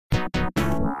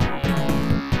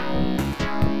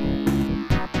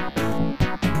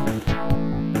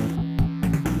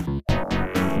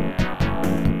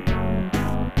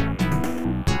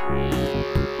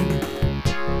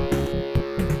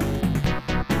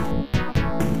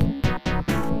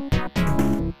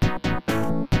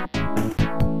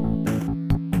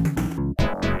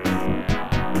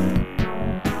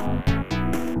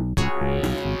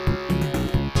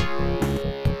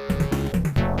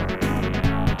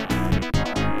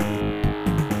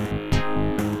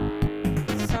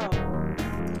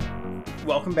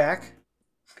Welcome back.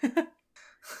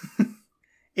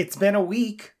 It's been a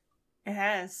week. It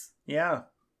has. Yeah.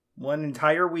 One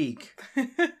entire week.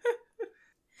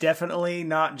 Definitely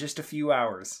not just a few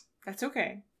hours. That's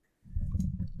okay.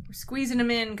 We're squeezing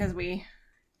them in because we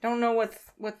don't know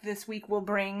what this week will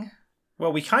bring.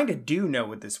 Well, we kind of do know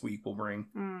what this week will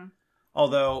bring.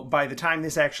 Although, by the time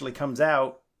this actually comes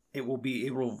out, it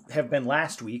will have been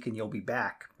last week and you'll be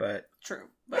back, but... True.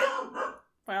 But,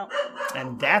 well...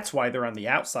 And that's why they're on the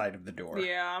outside of the door.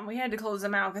 Yeah, we had to close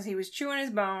him out because he was chewing his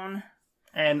bone.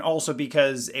 And also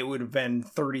because it would have been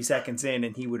 30 seconds in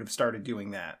and he would have started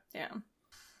doing that. Yeah.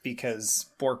 Because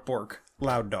bork bork,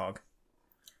 loud dog.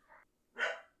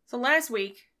 So last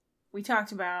week, we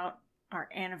talked about our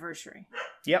anniversary.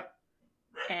 Yep.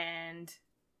 And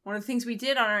one of the things we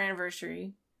did on our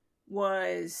anniversary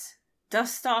was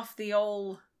dust off the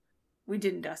old... We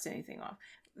didn't dust anything off.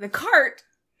 The cart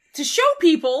to show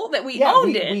people that we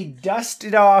owned it. We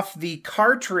dusted off the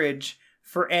cartridge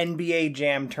for NBA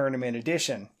Jam Tournament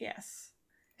Edition. Yes.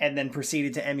 And then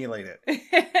proceeded to emulate it.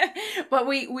 But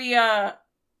we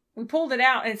pulled it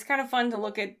out, and it's kind of fun to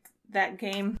look at that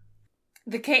game.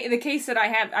 The case that I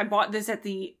have, I bought this at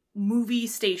the movie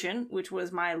station, which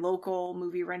was my local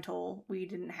movie rental. We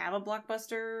didn't have a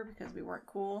Blockbuster because we weren't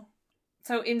cool.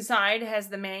 So inside has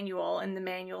the manual, and the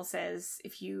manual says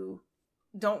if you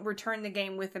don't return the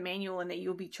game with the manual, and that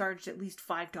you'll be charged at least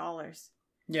 $5.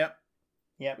 Yep.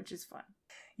 Which is fun.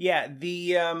 Yeah,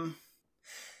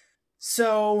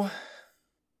 so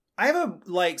I have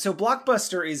so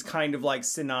Blockbuster is kind of like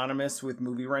synonymous with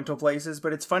movie rental places,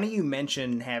 but it's funny you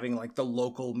mention having like the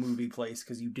local movie place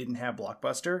because you didn't have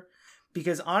Blockbuster,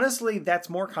 because honestly, that's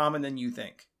more common than you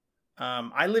think.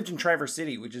 I lived in Traverse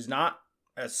City, which is not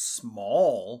a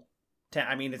small town.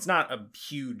 I mean, it's not a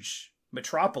huge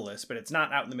metropolis, but it's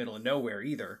not out in the middle of nowhere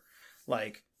either.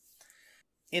 Like,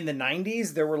 in the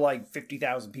 90s, there were like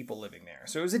 50,000 people living there.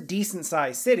 So it was a decent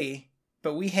sized city,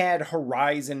 but we had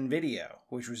Horizon Video,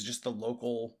 which was just the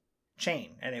local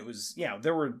chain. And it was,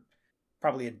 there were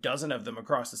probably a dozen of them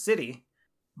across the city,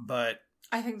 but...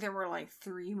 I think there were like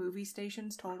 3 movie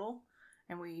stations total,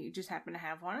 and we just happened to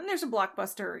have one. And there's a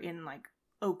Blockbuster in like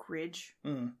Oak Ridge.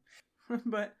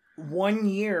 But... One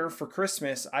year for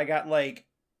Christmas, I got a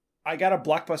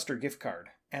Blockbuster gift card.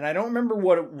 And I don't remember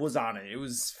what it was on it. It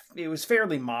was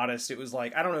fairly modest. It was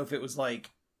like, I don't know if it was like,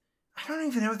 I don't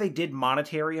even know if they did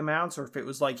monetary amounts or if it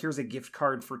was like, here's a gift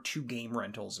card for 2 game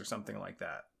rentals or something like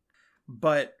that.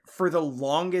 But for the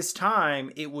longest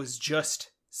time, it was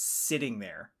just sitting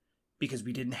there because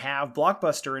we didn't have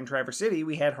Blockbuster in Traverse City.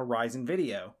 We had Horizon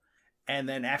Video. And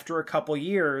then after a couple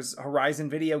years, Horizon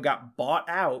Video got bought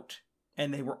out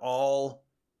and they were all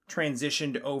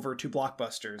transitioned over to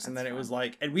Blockbusters. And then it was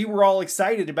like, and we were all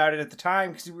excited about it at the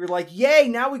time because we were like, yay,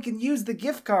 now we can use the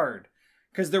gift card,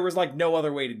 because there was like no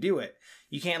other way to do it.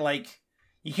 You're not going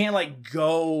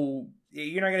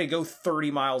to go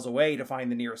 30 miles away to find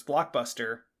the nearest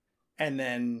Blockbuster and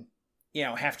then,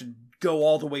 have to go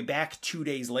all the way back 2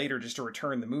 days later just to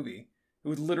return the movie. It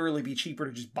would literally be cheaper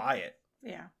to just buy it.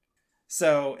 Yeah.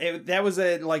 So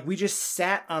we just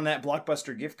sat on that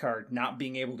Blockbuster gift card, not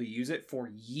being able to use it for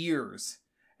years.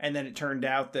 And then it turned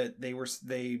out that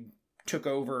they took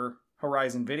over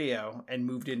Horizon Video and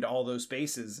moved into all those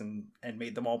spaces and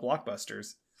made them all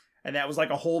Blockbusters. And that was like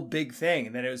a whole big thing.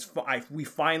 And then we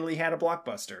finally had a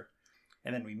Blockbuster.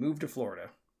 And then we moved to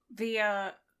Florida.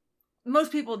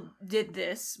 Most people did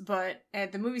this, but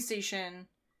at the movie station,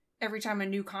 every time a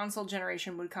new console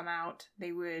generation would come out,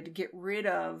 they would get rid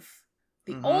of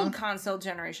the old console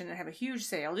generation and have a huge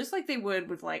sale, just like they would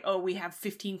with like, oh, we have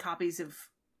 15 copies of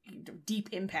Deep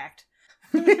Impact.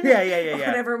 Yeah.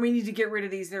 Whatever, we need to get rid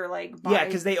of these. They're like, yeah,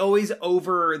 because they always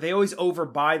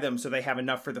overbuy them, so they have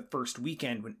enough for the first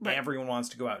weekend when everyone wants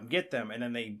to go out and get them, and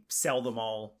then they sell them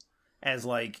all as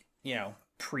like,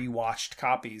 pre-watched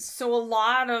copies. So a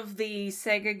lot of the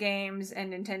Sega games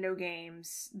and Nintendo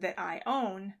games that I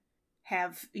own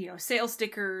have, sales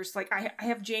stickers. Like I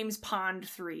have James Pond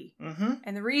 3.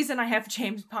 And the reason I have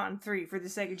James Pond 3 for the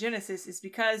Sega Genesis is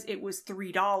because it was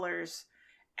 $3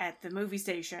 at the movie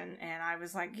station, and I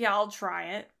was like, yeah, I'll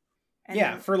try it. And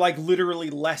then, for like literally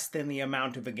less than the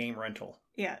amount of a game rental.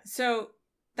 Yeah, so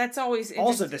that's always...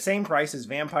 Also the same price as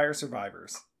Vampire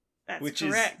Survivors. That's which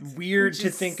correct. Is weird to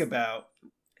think about.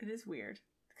 It is weird.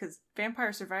 Because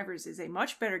Vampire Survivors is a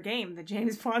much better game than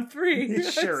James Bond 3.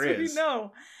 It sure is. We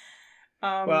know.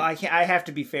 Well, I have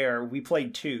to be fair. We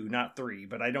played 2, not 3,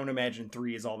 but I don't imagine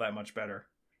 3 is all that much better.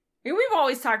 We've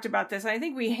always talked about this. I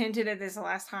think we hinted at this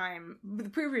last time, the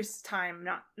previous time,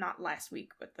 not last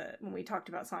week, but when we talked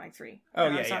about Sonic 3. Oh,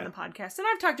 on the podcast. And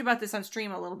I've talked about this on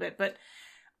stream a little bit, but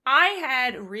I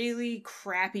had really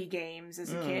crappy games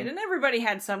as a kid, and everybody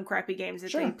had some crappy games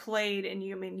that they played, and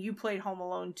you played Home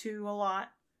Alone 2 a lot.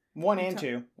 1 and 2,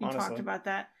 You honestly. talked about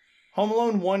that. Home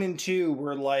Alone 1 and 2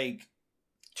 were like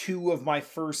 2 of my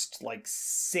first like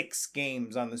 6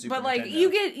 games on the Super Nintendo. But like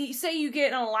you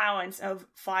get an allowance of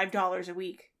 $5 a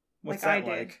week. What's like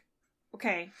that I did. like?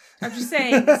 Okay. I'm just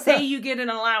saying, say you get an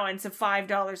allowance of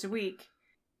 $5 a week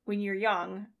when you're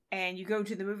young, and you go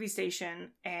to the movie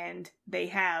station and they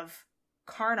have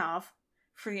Karnov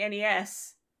for the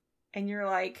NES, and you're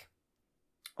like,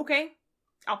 okay,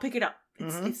 I'll pick it up.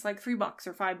 It's like $3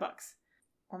 or $5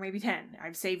 or maybe 10.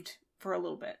 I've saved for a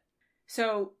little bit.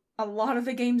 So a lot of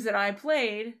the games that I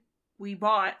played, we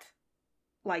bought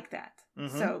like that.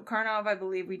 So Karnov, I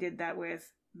believe we did that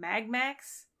with Mag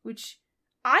Max, which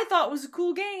I thought was a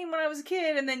cool game when I was a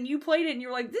kid, and then you played it and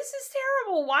you're like, this is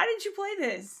terrible. Why did you play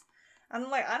this? I'm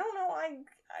like, I don't know.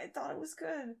 I thought it was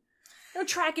good. No,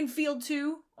 Track and Field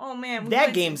 2. Oh man.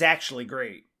 That game's actually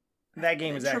great. That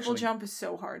game is actually... Triple jump is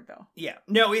so hard though. Yeah.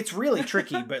 No, it's really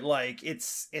tricky, but like,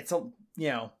 it's a, you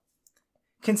know,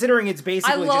 considering it's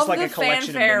basically just like a collection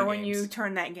of mini games. When you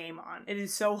turn that game on. It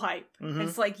is so hype.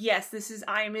 It's like, yes,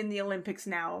 I am in the Olympics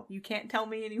now. You can't tell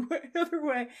me any other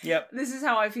way. Yep. This is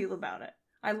how I feel about it.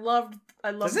 I love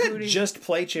Does it just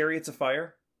play Chariots of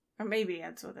Fire? Or maybe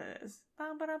that's what it is.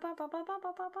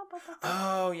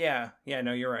 Oh, yeah. Yeah,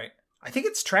 no, you're right. I think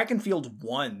it's Track and Field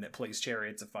 1 that plays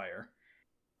Chariots of Fire.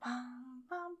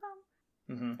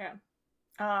 Yeah.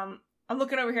 I'm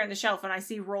looking over here on the shelf and I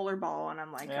see Rollerball, and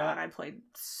I'm like, God, I played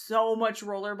so much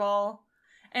Rollerball.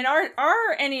 And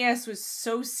our NES was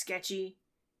so sketchy,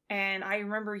 and I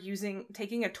remember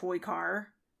taking a toy car,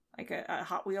 like a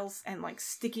Hot Wheels, and like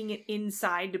sticking it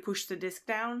inside to push the disc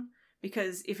down,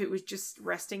 because if it was just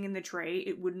resting in the tray,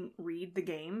 it wouldn't read the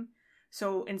game.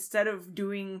 So instead of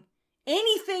doing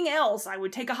anything else, I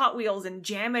would take a Hot Wheels and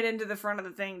jam it into the front of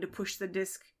the thing to push the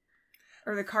disc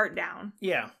or the cart down.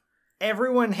 Yeah.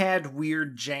 Everyone had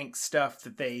weird jank stuff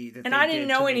that they and I didn't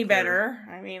know any better.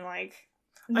 I mean, like...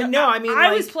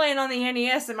 I was playing on the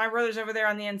NES and my brother's over there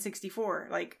on the N64.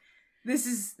 Like, this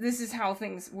is how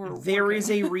things were. There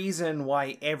is a reason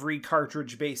why every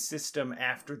cartridge-based system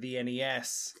after the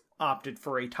NES opted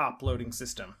for a top-loading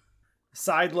system.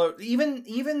 Sideload, even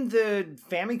the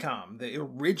Famicom, the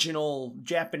original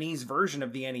Japanese version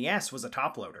of the NES, was a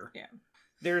top-loader. Yeah.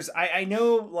 I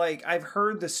know, like, I've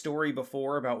heard the story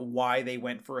before about why they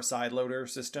went for a sideloader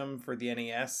system for the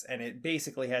NES, and it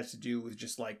basically has to do with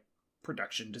just, like,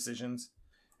 production decisions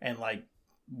and, like,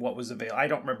 what was available. I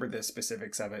don't remember the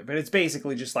specifics of it, but it's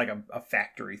basically just, like, a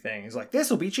factory thing. It's like,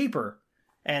 this will be cheaper.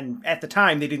 And at the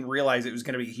time, they didn't realize it was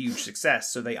going to be a huge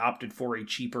success, so they opted for a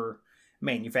cheaper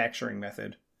manufacturing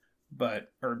method.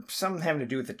 Or something having to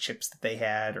do with the chips that they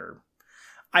had, or...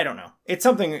 I don't know. It's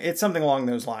something along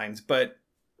those lines, but...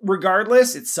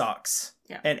 Regardless, it sucks.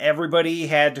 Yeah. And everybody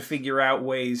had to figure out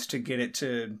ways to get it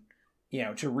to,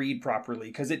 to read properly,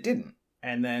 because it didn't.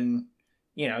 And then,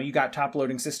 you got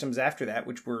top-loading systems after that,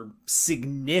 which were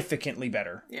significantly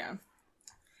better. Yeah.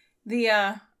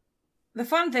 The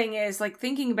fun thing is, like,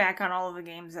 thinking back on all of the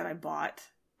games that I bought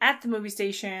at the movie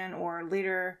station or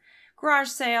later garage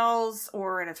sales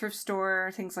or at a thrift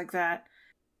store, things like that,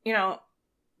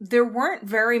 there weren't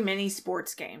very many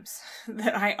sports games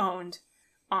that I owned.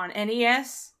 On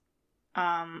NES,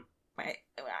 I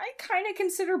kind of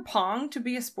consider Pong to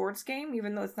be a sports game,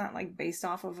 even though it's not like based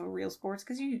off of a real sports,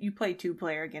 because you play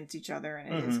 2-player against each other,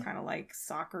 and it is kind of like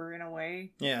soccer in a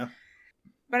way. Yeah.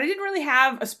 But I didn't really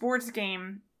have a sports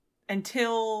game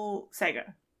until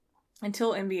Sega,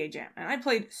 until NBA Jam, and I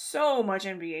played so much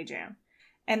NBA Jam,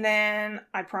 and then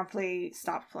I promptly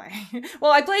stopped playing.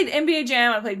 Well, I played NBA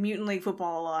Jam, I played Mutant League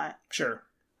Football a lot. Sure.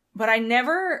 But I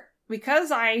never...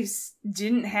 Because I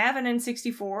didn't have an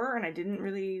N64,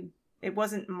 and it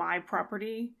wasn't my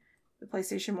property. The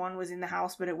PlayStation 1 was in the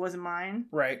house, but it wasn't mine.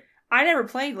 Right. I never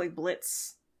played, like,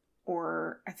 Blitz,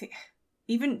 or I think,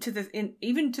 even to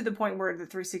the point where the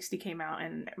 360 came out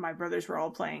and my brothers were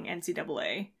all playing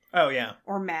NCAA. Oh, yeah.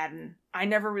 Or Madden. I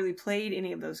never really played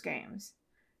any of those games.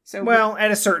 So, well,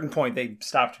 at a certain point, they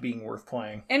stopped being worth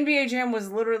playing. NBA Jam was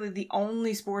literally the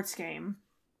only sports game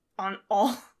on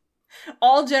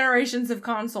all generations of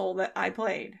console that I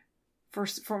played for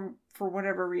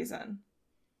whatever reason.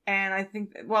 And I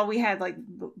think, well, we had like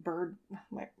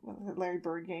Larry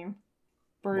Bird game.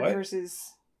 Bird what? Versus,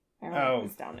 I don't know,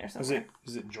 it's down there somewhere.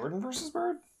 Is it Jordan versus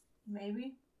Bird?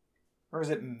 Maybe. Or is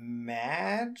it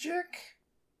Magic?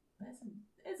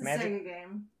 It's a Sega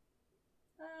game.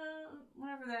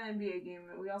 Whatever that NBA game,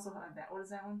 we also had that. What is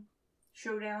that one?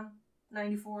 Showdown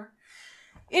 94.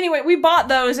 Anyway, we bought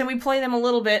those and we played them a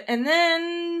little bit, and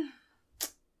then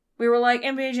we were like,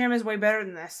 NBA Jam is way better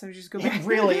than this, so just go back.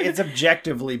 Really, it's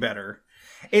objectively better.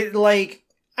 It, like,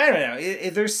 I don't know.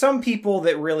 There's some people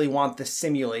that really want the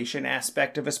simulation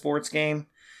aspect of a sports game,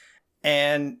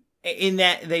 and in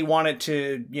that they want it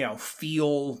to, you know,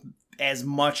 feel as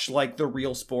much like the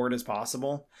real sport as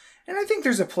possible. And I think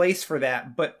there's a place for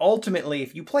that, but ultimately,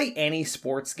 if you play any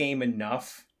sports game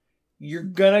enough, you're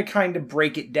gonna kind of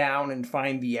break it down and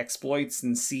find the exploits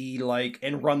and see, like,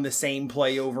 and run the same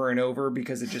play over and over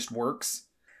because it just works.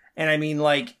 And I mean,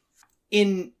 like,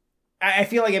 I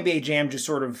feel like NBA Jam just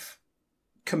sort of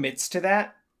commits to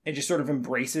that. It just sort of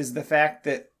embraces the fact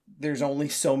that there's only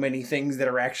so many things that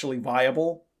are actually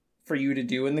viable for you to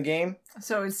do in the game.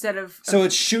 So instead of... So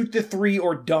it's shoot the three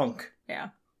or dunk. Yeah.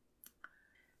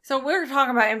 So we're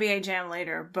talking about NBA Jam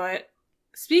later, but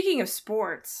speaking of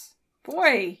sports,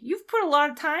 boy, you've put a lot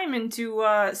of time into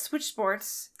Switch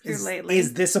Sports here lately.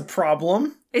 Is this a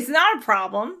problem? It's not a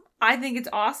problem. I think it's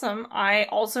awesome. I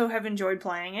also have enjoyed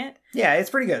playing it. Yeah,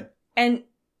 it's pretty good. And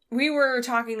we were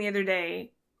talking the other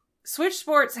day, Switch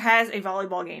Sports has a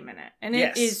volleyball game in it. And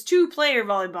it is 2-player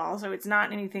volleyball, so it's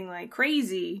not anything like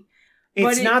crazy.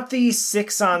 It's not the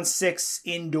 6-on-6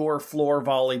 indoor floor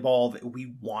volleyball that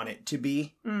we want it to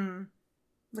be.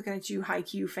 Looking at you,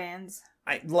 Haikyuu fans.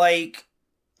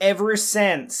 Ever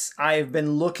since I've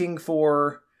been looking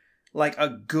for, like, a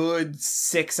good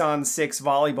 6-on-6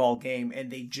 volleyball game, and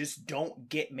they just don't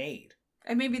get made.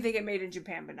 And maybe they get made in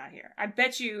Japan, but not here. I'm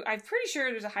pretty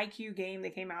sure there's a Haikyuu game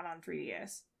that came out on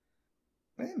 3DS.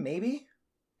 Maybe.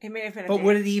 It may have been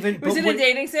would it even... Was it a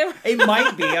dating sim? It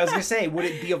might be. I was going to say, would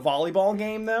it be a volleyball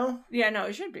game, though? Yeah, no,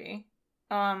 it should be.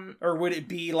 Or would it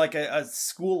be like a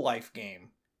school life game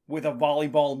with a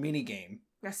volleyball mini game?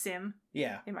 A sim?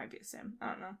 Yeah. It might be a sim. I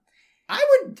don't know.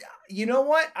 You know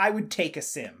what? I would take a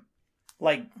sim.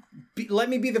 Like, let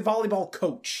me be the volleyball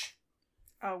coach.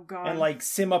 Oh, God. And, like,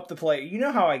 sim up the player. You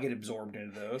know how I get absorbed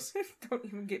into those. Don't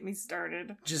even get me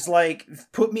started. Just, like,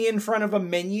 put me in front of a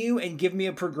menu and give me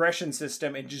a progression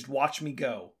system and just watch me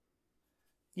go.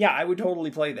 Yeah, I would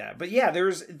totally play that. But yeah, there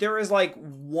is, like,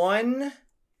 one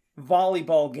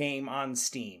volleyball game on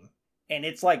Steam. And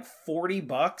it's, like,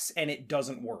 $40 and it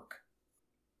doesn't work.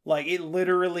 Like, it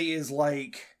literally is,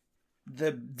 like,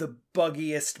 the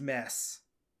buggiest mess.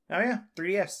 Oh, yeah,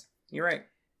 3DS. You're right.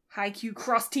 Haikyuu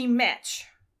Cross Team Match.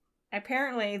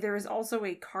 Apparently, there is also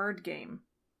a card game.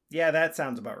 Yeah, that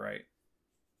sounds about right.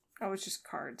 Oh, it's just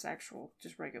cards,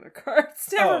 just regular cards.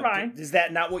 Never mind. Is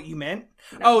that not what you meant?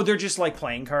 No. Oh, they're just like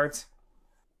playing cards?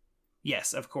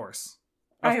 Yes, of course.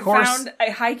 I have found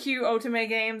a Haikyuu Otome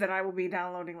game that I will be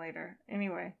downloading later.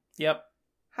 Anyway. Yep.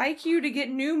 Haikyuu to get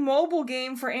new mobile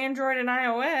game for Android and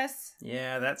iOS.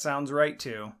 Yeah, that sounds right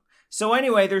too. So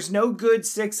anyway, there's no good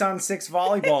 6-on-6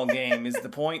 volleyball game is the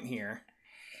point here.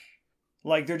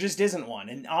 Like, there just isn't one.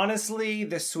 And honestly,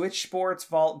 the Switch Sports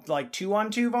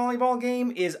 2-on-2 volleyball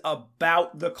game is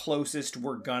about the closest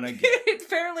we're gonna get.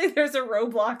 Apparently there's a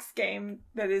Roblox game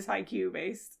that is Haikyuu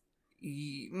based.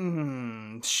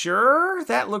 Sure,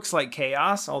 that looks like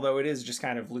chaos, although it is just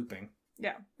kind of looping.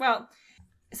 Yeah, well,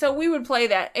 so we would play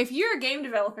that. If you're a game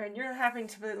developer and you're having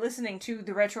to be listening to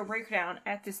the Retro Breakdown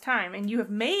at this time, and you have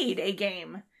made a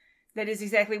game that is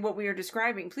exactly what we are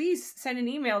describing, please send an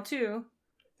email to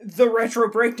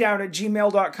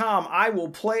theretrobreakdown@gmail.com. I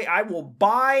will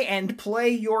buy and play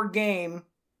your game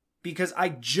because I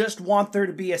just want there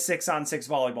to be a 6-on-6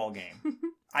 volleyball game.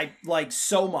 I like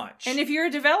so much. And if you're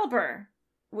a developer,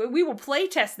 we will play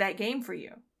test that game for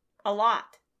you. A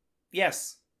lot.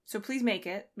 Yes. So please make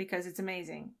it because it's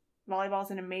amazing. Volleyball's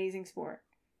an amazing sport.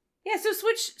 Yeah, so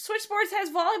Switch Sports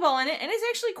has volleyball in it, and it's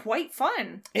actually quite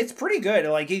fun. It's pretty good.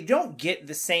 Like, you don't get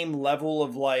the same level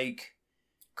of, like...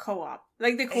 co-op.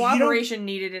 Like, the cooperation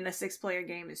needed in a 6-player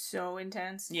game is so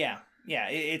intense. Yeah.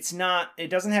 It's not... It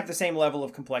doesn't have the same level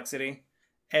of complexity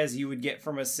as you would get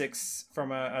from a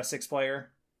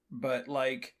 6-player. But,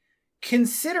 like,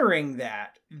 considering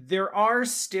that,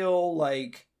 there's still a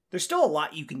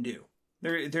lot you can do.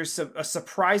 There's a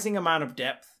surprising amount of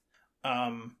depth.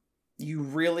 You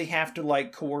really have to,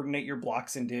 like, coordinate your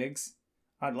blocks and digs.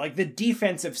 Like, the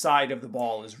defensive side of the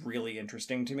ball is really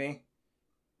interesting to me.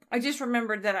 I just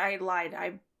remembered that I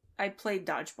lied. I played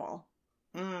dodgeball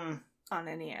on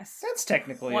NES. That's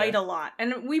technically quite a lot.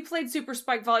 And we played Super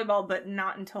Spike Volleyball, but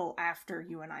not until after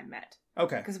you and I met.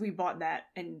 Okay. Because we bought that,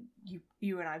 and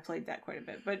you and I played that quite a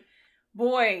bit. But,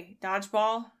 boy,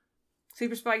 dodgeball...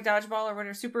 Super Spike Dodgeball or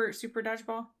whatever. Super Dodgeball?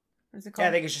 What is it called? Yeah,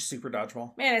 I think it's just Super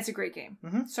Dodgeball. Man, it's a great game.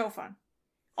 Mm-hmm. So fun.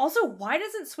 Also, why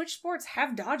doesn't Switch Sports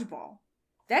have dodgeball?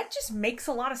 That just makes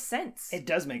a lot of sense. It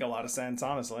does make a lot of sense,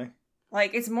 honestly.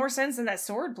 Like, it's more sense than that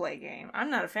swordplay game. I'm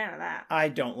not a fan of that. I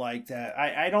don't like that.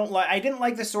 I didn't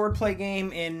like the swordplay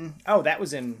game in... Oh, that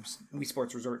was in Wii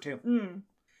Sports Resort, too. Mm.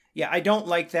 Yeah, I don't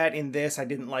like that in this. I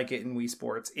didn't like it in Wii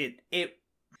Sports.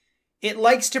 It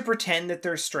likes to pretend that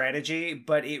there's strategy,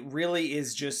 but it really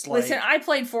is just like... Listen, I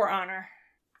played For Honor.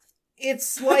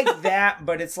 It's like that,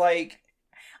 but it's like...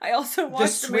 I also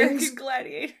watched American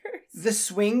Gladiators. The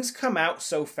swings come out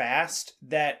so fast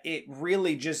that it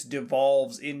really just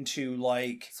devolves into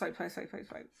like... Swipe, swipe, swipe, swipe,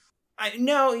 swipe.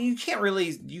 No, you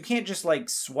can't just like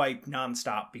swipe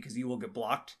nonstop because you will get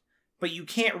blocked. But you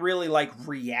can't really like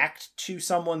react to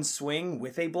someone's swing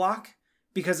with a block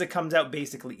because it comes out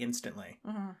basically instantly.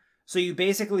 Mm-hmm. So you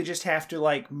basically just have to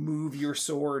like move your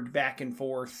sword back and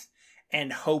forth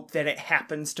and hope that it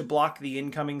happens to block the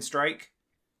incoming strike.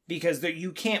 Because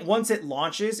you can't, once it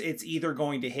launches, it's either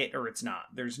going to hit or it's not.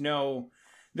 There's no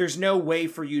way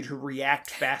for you to react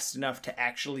fast enough to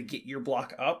actually get your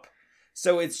block up.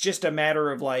 So it's just a matter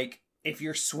of like, if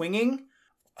you're swinging,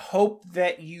 hope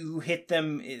that you hit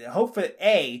them, hope that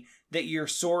that your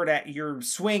your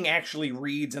swing actually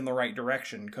reads in the right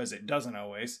direction, because it doesn't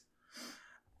always.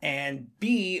 And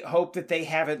B, hope that they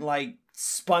haven't like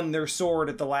spun their sword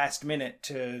at the last minute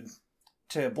to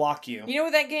block you. You know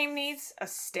what that game needs? A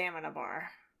stamina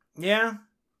bar. Yeah.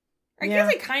 I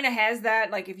guess it kind of has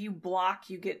that. Like, if you block,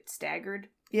 you get staggered.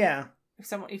 Yeah.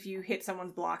 If you hit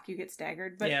someone's block, you get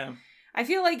staggered. But yeah. I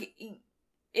feel like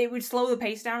it would slow the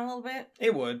pace down a little bit.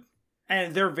 It would.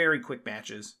 And they're very quick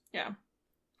matches. Yeah.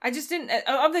 I just didn't...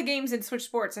 Of the games in Switch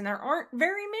Sports, and there aren't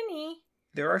very many.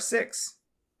 There are 6.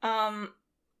 I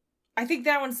think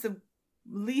that one's the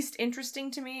least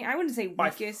interesting to me. I wouldn't say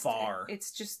weakest. By far.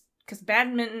 It's just... Because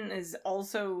badminton is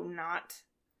also not...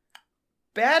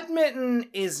 Badminton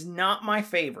is not my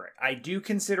favorite. I do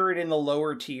consider it in the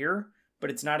lower tier, but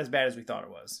it's not as bad as we thought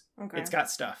it was. Okay. It's got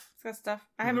stuff.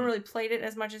 I haven't really played it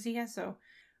as much as he has, so...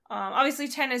 obviously,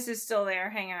 tennis is still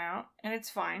there, hanging out, and it's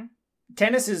fine.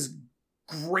 Tennis is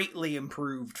greatly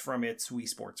improved from its Wii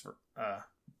Sports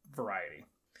variety.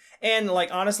 And,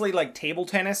 like, honestly, like, table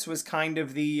tennis was kind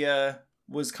of the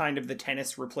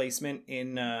tennis replacement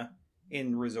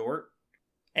in Resort,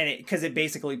 and because it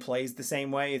basically plays the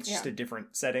same way. It's just a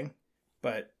different setting,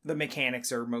 but the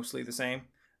mechanics are mostly the same.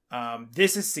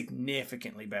 This is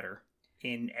significantly better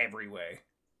in every way.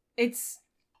 It's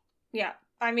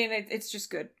just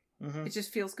good. Mm-hmm. It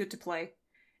just feels good to play,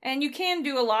 and you can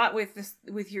do a lot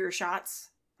with your shots,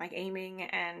 like aiming,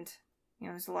 and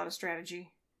there's a lot of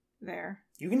strategy there.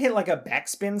 You can hit like a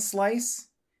backspin slice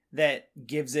that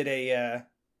gives it a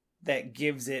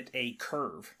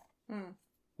curve.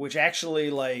 Which actually,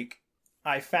 like,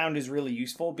 I found is really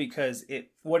useful because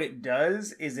what it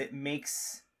does is it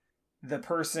makes the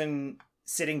person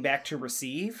sitting back to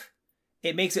receive,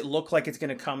 it makes it look like it's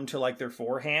going to come to, like, their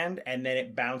forehand, and then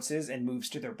it bounces and moves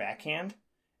to their backhand.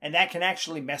 And that can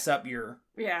actually mess up your,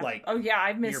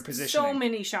 I've missed so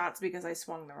many shots because I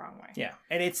swung the wrong way. Yeah,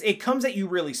 and it comes at you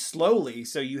really slowly,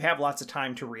 so you have lots of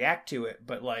time to react to it,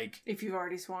 but, like... If you've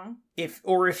already swung? If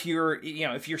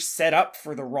you're set up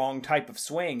for the wrong type of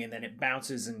swing, and then it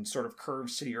bounces and sort of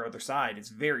curves to your other side, it's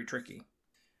very tricky.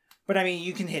 But, I mean,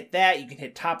 you can hit that, you can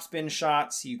hit topspin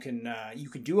shots, you can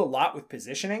do a lot with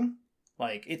positioning.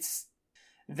 Like, it's...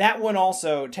 That one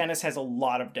also, tennis has a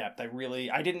lot of depth.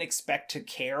 I didn't expect to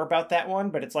care about that one,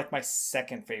 but it's like my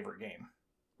second favorite game.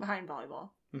 Behind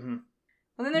volleyball. Mm-hmm.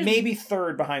 Well, then there's... Maybe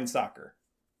third behind soccer.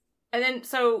 And then,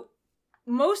 so,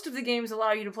 most of the games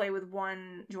allow you to play with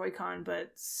one Joy-Con,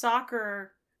 but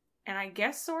soccer, and I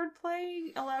guess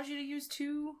swordplay allows you to use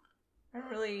 2? I don't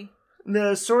really...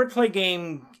 The swordplay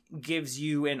game gives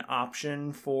you an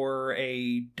option for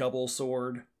a double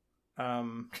sword,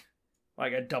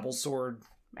 like a double sword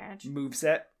match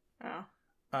moveset. Oh.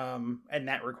 And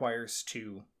that requires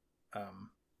 2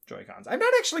 Joy-Cons. I've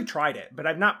not actually tried it, but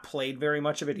I've not played very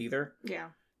much of it either. Yeah.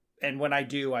 And when I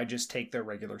do, I just take the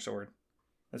regular sword.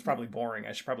 That's probably boring.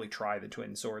 I should probably try the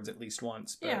twin swords at least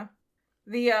once. But...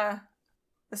 Yeah.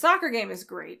 The soccer game is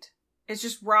great. It's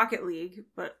just Rocket League,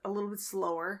 but a little bit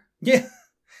slower. Yeah.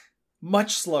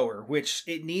 Much slower, which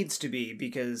it needs to be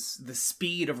because the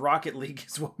speed of Rocket League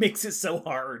is what makes it so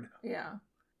hard. Yeah.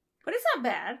 But it's not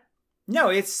bad. No,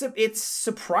 it's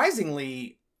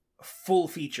surprisingly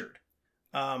full-featured.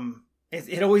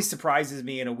 It always surprises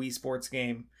me in a Wii Sports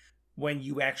game when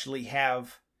you actually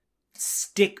have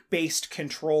stick-based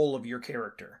control of your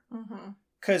character. Mm-hmm.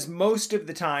 Because most of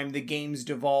the time, the games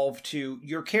devolve to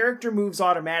your character moves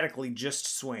automatically,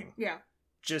 just swing. Yeah.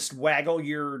 Just waggle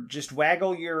your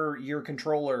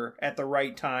controller at the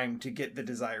right time to get the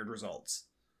desired results.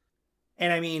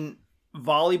 And I mean,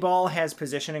 volleyball has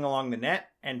positioning along the net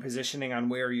and positioning on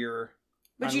where your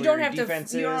But you don't have to.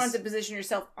 You don't have to position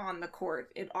yourself on the court.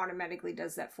 It automatically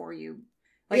does that for you.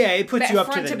 Like, yeah, it puts you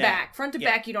up to the net. Front to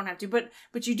back, you don't have to. But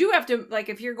you do have to. Like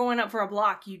if you're going up for a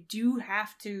block, you do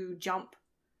have to jump,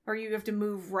 or you have to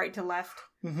move right to left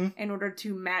in order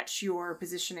to match your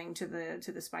positioning to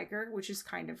the spiker, which is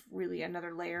kind of really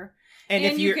another layer. And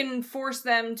if you can force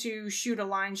them to shoot a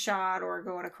line shot or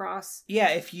go across. Yeah,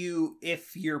 if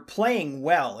you're playing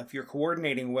well, if you're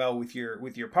coordinating well with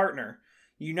your partner,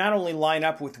 you not only line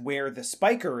up with where the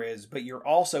spiker is, but you're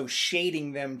also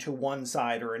shading them to one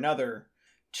side or another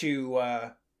to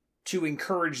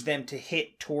encourage them to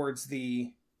hit towards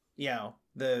the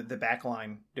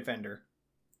backline defender,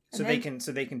 so they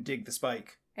can dig the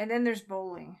spike. And then there's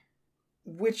bowling.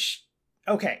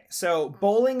 So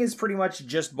bowling is pretty much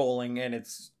just bowling, and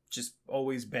it's just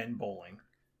always been bowling.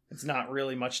 It's not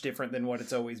really much different than what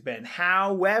it's always been.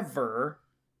 However,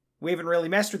 we haven't really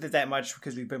messed with it that much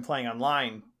because we've been playing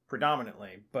online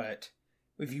predominantly. But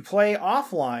if you play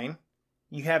offline,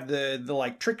 you have the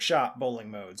like trick shot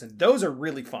bowling modes, and those are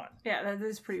really fun. Yeah, that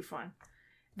is pretty fun.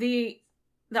 The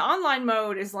online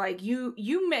mode is like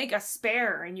you make a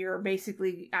spare and you're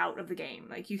basically out of the game.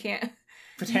 Like you can't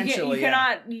potentially you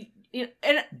cannot.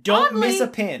 And don't miss a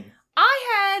pin.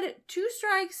 I had 2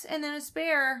 strikes and then a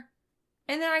spare,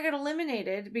 and then I got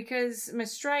eliminated because my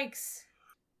strikes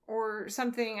or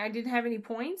something, I didn't have any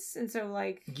points, and so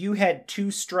like you had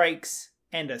 2 strikes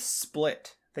and a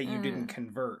split that you didn't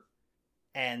convert.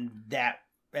 And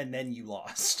then you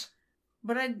lost.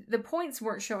 But the points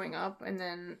weren't showing up, and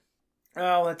then...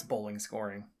 Oh, that's bowling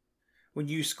scoring. When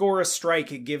you score a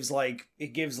strike, it gives like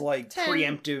 10.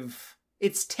 Preemptive...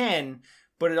 It's 10,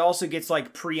 but it also gets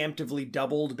like preemptively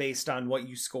doubled based on what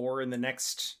you score in the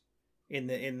next... In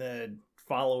the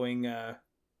following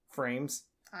frames.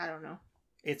 I don't know.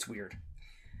 It's weird.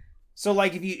 So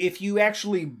like if you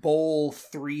actually bowl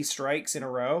 3 strikes in a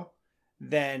row,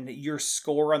 then your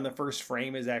score on the first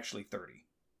frame is actually 30.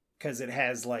 Because it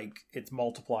has, it's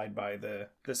multiplied by the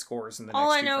scores in the next 2 frames.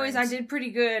 All I know is I did pretty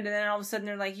good, and then all of a sudden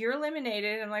they're like, you're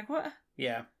eliminated. I'm like, what?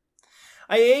 Yeah.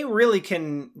 IA really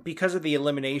can, because of the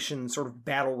elimination sort of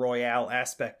battle royale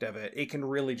aspect of it, it can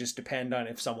really just depend on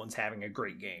if someone's having a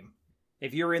great game.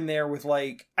 If you're in there with,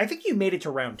 I think you made it to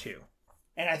round 2.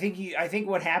 And I think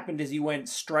what happened is you went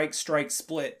strike, strike,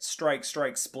 split, strike,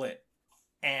 strike, split.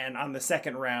 And on the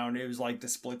second round, it was like the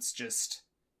splits just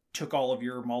took all of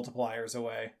your multipliers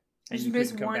away. And you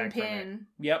missed one pin.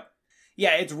 Yep.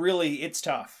 Yeah, it's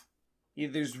tough.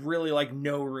 There's really,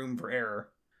 no room for error.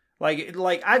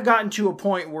 I've gotten to a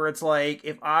point where it's like,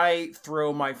 if I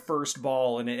throw my first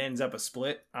ball and it ends up a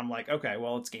split, I'm like, okay,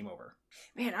 well, it's game over.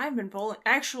 Man, I've been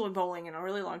actually bowling in a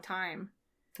really long time.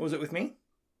 Was it with me?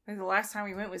 I think the last time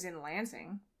we went was in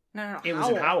Lansing. No, it was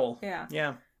in Howell. Yeah.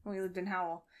 Yeah. We lived in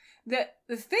Howell.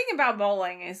 The thing about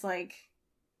bowling is,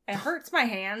 it hurts my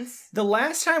hands. The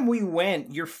last time we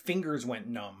went, your fingers went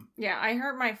numb. Yeah, I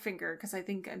hurt my finger because I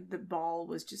think the ball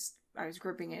was just... I was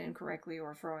gripping it incorrectly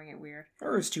or throwing it weird.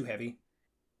 Or it was too heavy.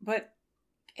 But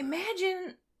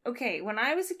imagine... Okay, when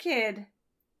I was a kid,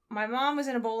 my mom was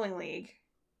in a bowling league,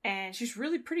 and she's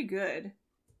really pretty good.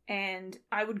 And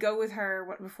I would go with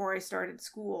her before I started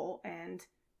school, and...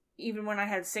 Even when I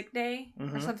had sick day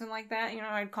or something like that,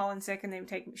 I'd call in sick and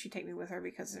she'd take me with her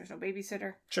because there's no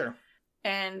babysitter. Sure.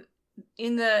 And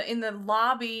in the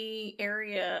lobby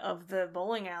area of the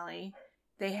bowling alley,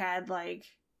 they had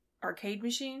arcade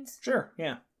machines. Sure,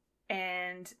 yeah.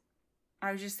 And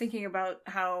I was just thinking about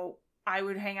how I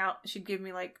would hang out. She'd give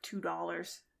me $2.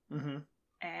 Mm-hmm.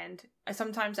 And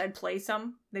sometimes I'd play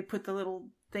some. They put the little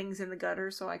things in the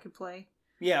gutter so I could play.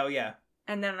 Yeah, oh yeah.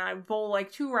 And then I bowl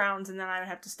 2 rounds, and then I would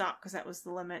have to stop because that was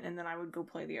the limit, and then I would go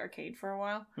play the arcade for a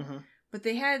while. Mm-hmm. But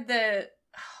they had the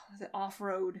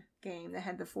off-road game that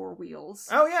had the 4 wheels.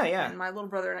 Oh, yeah, yeah. And my little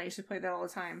brother and I used to play that all the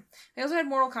time. They also had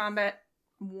Mortal Kombat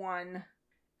 1,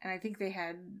 and I think they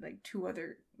had 2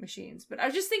 other machines. But I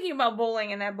was just thinking about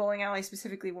bowling in that bowling alley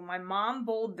specifically. When my mom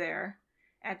bowled there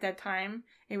at that time,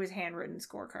 it was handwritten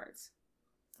scorecards.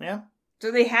 Yeah.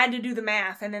 So they had to do the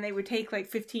math, and then they would take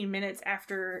 15 minutes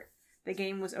after the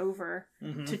game was over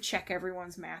to check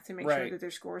everyone's math to make sure that their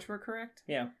scores were correct.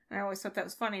 Yeah. And I always thought that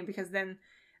was funny because then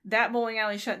that bowling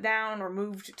alley shut down or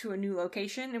moved to a new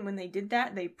location, and when they did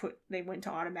that, they went to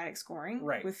automatic scoring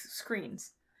with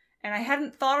screens. And I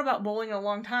hadn't thought about bowling in a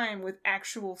long time with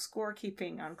actual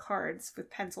scorekeeping on cards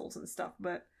with pencils and stuff,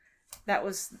 but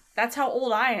that's how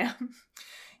old I am.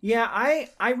 Yeah,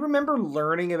 I remember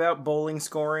learning about bowling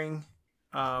scoring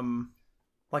a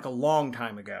long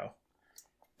time ago.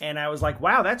 And I was like,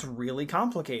 wow, that's really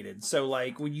complicated. So,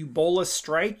 like, when you bowl a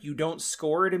strike, you don't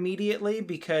score it immediately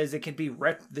because it can be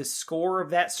the score of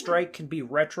that strike can be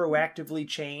retroactively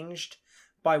changed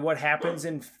by what happens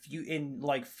in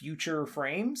future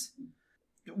frames.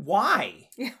 Why?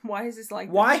 Yeah, why is this like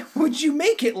Why would you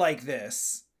make it like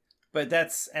this? But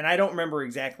and I don't remember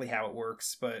exactly how it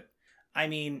works, but I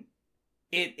mean,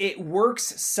 it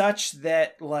works such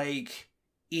that, like,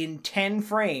 in 10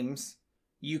 frames,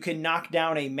 you can knock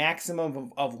down a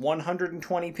maximum of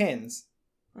 120 pins.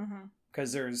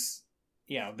 Because there's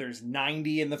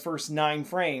 90 in the first 9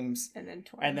 frames. And then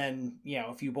 20. And then,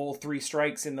 if you bowl 3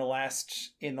 strikes in the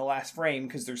last frame,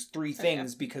 because there's 3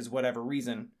 things, because whatever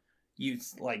reason, you,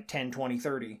 like, 10, 20,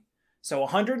 30. So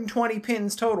 120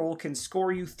 pins total can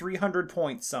score you 300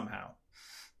 points somehow.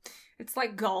 It's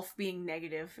like golf being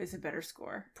negative is a better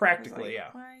score. Practically, like, yeah.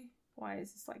 Why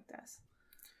is this like this?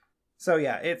 So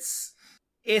yeah, it's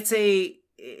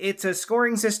a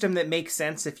scoring system that makes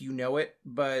sense if you know it,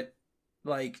 but,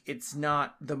 like, it's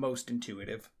not the most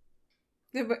intuitive.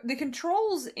 The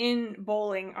controls in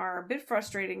bowling are a bit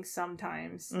frustrating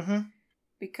sometimes.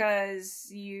 Because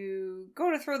you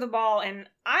go to throw the ball, and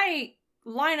I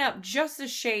line up just a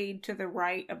shade to the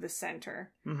right of the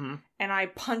center. And I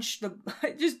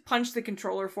just punch the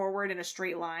controller forward in a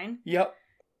straight line. Yep.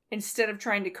 Instead of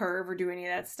trying to curve or do any of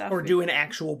that stuff. Or do an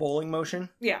actual bowling motion.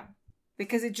 Yeah.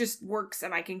 Because it just works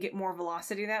and I can get more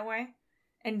velocity that way.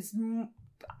 And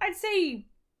I'd say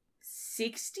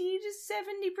 60 to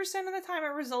 70% of the time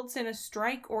it results in a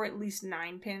strike or at least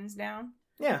 9 pins down.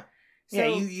 Yeah. So,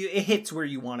 yeah, it hits where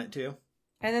you want it to.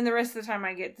 And then the rest of the time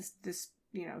I get this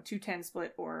 2-10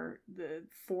 split or the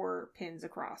 4 pins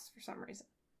across for some reason.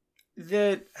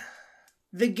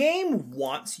 The game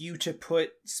wants you to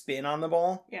put spin on the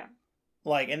ball. Yeah.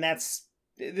 Like, and that's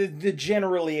the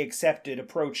generally accepted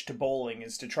approach to bowling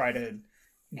is to try to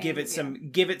give it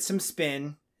some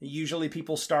spin. Usually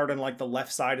people start on, like, the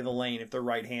left side of the lane if they're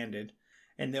right-handed,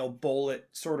 and they'll bowl it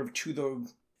sort of to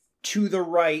the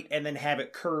right and then have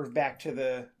it curve back to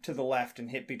the left and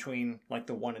hit between, like,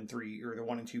 the 1 and 3 or the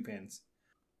 1 and 2 pins.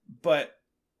 But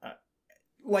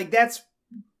like, that's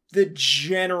the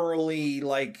generally,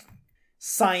 like,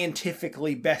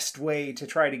 scientifically best way to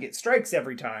try to get strikes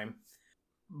every time.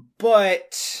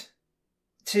 But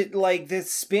the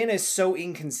spin is so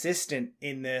inconsistent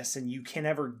in this, and you can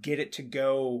never get it to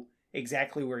go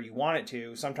exactly where you want it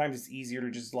to. Sometimes it's easier to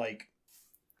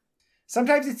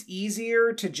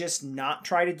just not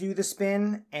try to do the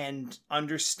spin and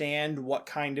understand what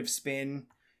kind of spin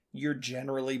you're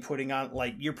generally putting on.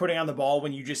 Like, you're putting on the ball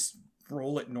when you just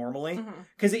roll it normally.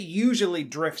 Because it usually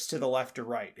drifts to the left or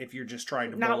right if you're just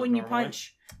trying to bowl it normally. Not when you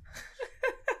punch.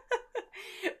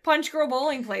 Punch Girl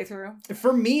Bowling playthrough.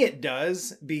 For me, it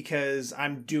does, because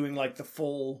I'm doing, like, the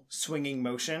full swinging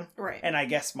motion. Right. And I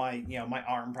guess my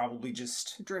arm probably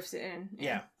just drifts it in.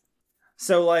 Yeah.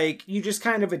 So, like, you just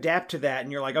kind of adapt to that,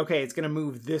 and you're like, okay, it's going to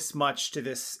move this much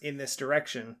in this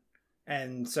direction.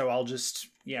 And so I'll just,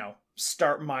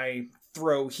 start my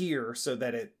throw here so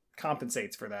that it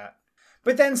compensates for that.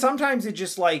 But then sometimes it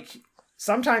decides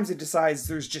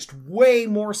there's just way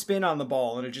more spin on the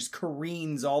ball, and it just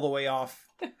careens all the way off.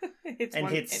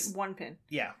 hits 1 pin.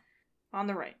 Yeah. On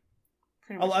the right.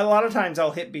 A lot of times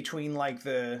I'll hit between, like,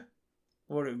 what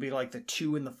would it be, like, the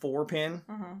 2 and the 4 pin.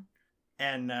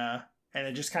 And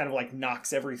it just kind of, like,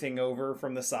 knocks everything over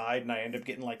from the side, and I end up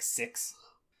getting, like, 6.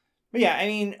 But yeah, I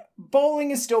mean,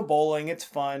 bowling is still bowling. It's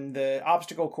fun. The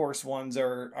obstacle course ones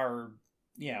are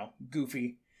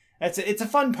goofy. It's a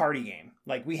fun party game.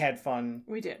 Like, we had fun.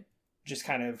 We did. Just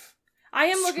kind of. I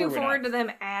am looking forward to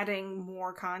them adding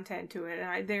more content to it,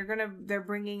 and they're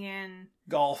bringing in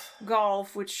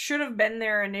golf, which should have been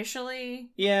there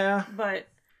initially. Yeah, but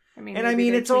I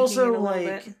mean, it's also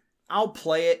like, I'll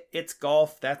play it. It's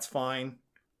golf. That's fine.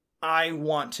 I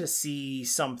want to see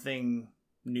something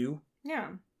new.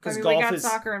 Yeah. Because we got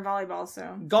soccer and volleyball,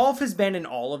 so. Golf has been in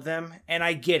all of them, and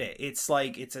I get it. It's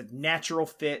like, it's a natural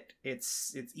fit.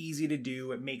 It's easy to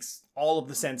do. It makes all of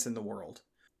the sense in the world.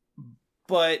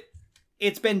 But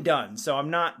it's been done, so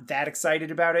I'm not that excited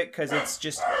about it, because it's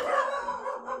just...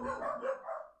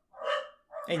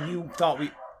 And you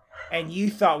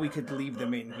thought we could leave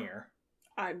them in here.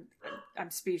 I'm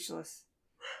speechless.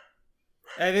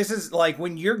 This is like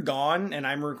when you're gone and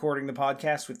I'm recording the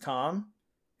podcast with Tom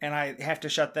and I have to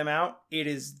shut them out. It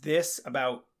is this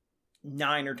about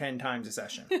 9 or 10 times a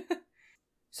session.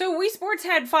 So Wii Sports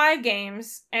had 5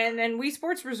 games, and then Wii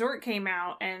Sports Resort came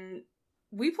out, and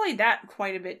we played that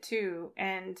quite a bit too,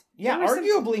 and yeah,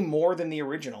 arguably more than the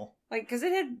original. Like, because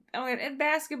it had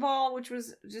basketball, which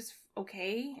was just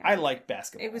okay. I liked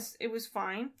basketball. It was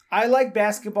fine. I like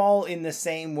basketball in the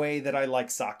same way that I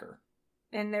like soccer.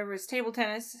 And there was table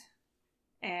tennis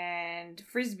and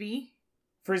frisbee.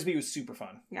 Frisbee was super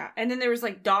fun. Yeah, and then there was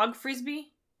like dog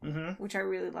frisbee, mm-hmm. which I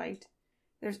really liked.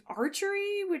 There's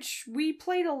archery, which we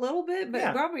played a little bit,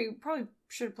 but probably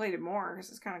should have played it more because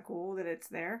it's kind of cool that it's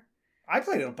there. I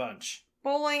played it a bunch.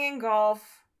 Bowling and golf,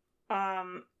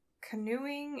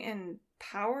 canoeing and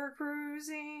power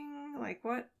cruising, like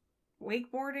what?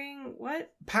 Wakeboarding,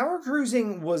 what? Power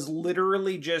cruising was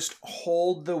literally just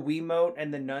hold the Wiimote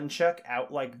and the nunchuck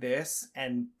out like this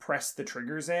and press the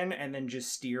triggers in and then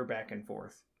just steer back and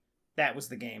forth. That was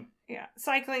the game. Yeah,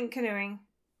 cycling, canoeing.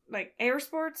 Like air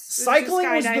sports?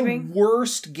 Cycling was the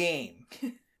worst game.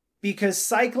 Because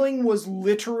cycling was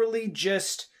literally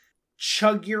just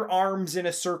chug your arms in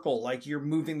a circle like you're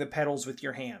moving the pedals with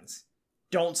your hands.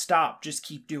 Don't stop, just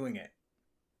keep doing it.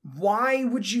 Why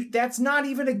would you... That's not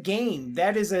even a game.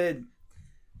 That's an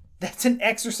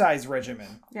exercise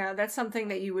regimen. Yeah, that's something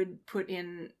that you would put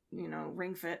in,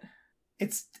 Ring Fit.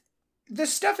 It's... The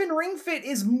stuff in Ring Fit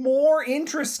is more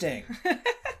interesting.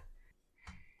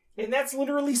 And that's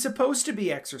literally supposed to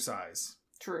be exercise.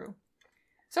 True.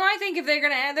 So I think if they're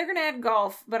gonna add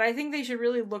golf, but I think they should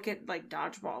really look at like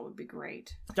dodgeball would be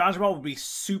great. Dodgeball would be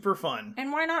super fun.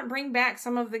 And why not bring back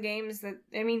some of the games that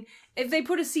if they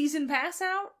put a season pass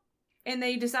out and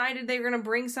they decided they were gonna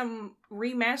bring some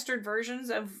remastered versions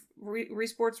of Wii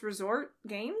Sports Resort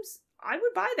games, I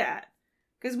would buy that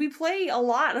because we play a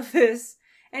lot of this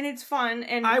and it's fun.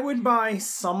 And I would buy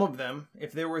some of them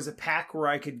if there was a pack where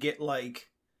I could get like.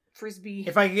 Frisbee.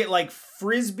 If I could get like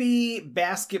frisbee,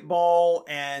 basketball,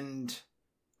 and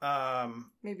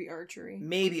maybe archery.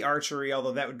 Maybe archery,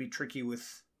 although that would be tricky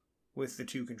with the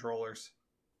two controllers.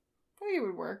 I think it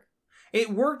would work. It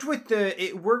worked with the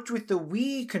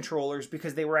Wii controllers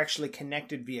because they were actually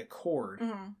connected via cord.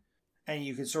 Mm-hmm. And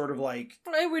you could sort of like...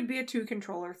 Well, it would be a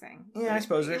 2-controller thing. Yeah, I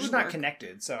suppose. It's just not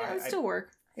connected, so... Yeah, it would still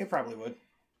work. It probably would.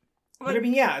 But I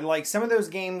mean, yeah, like some of those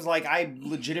games, like I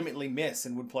legitimately miss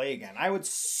and would play again. I would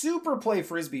super play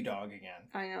Frisbee Dog again.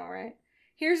 I know, right?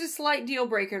 Here's a slight deal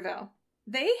breaker, though.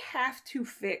 They have to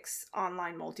fix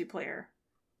online multiplayer.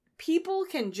 People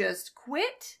can just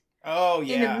quit. Oh,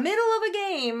 yeah. In the middle of a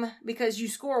game because you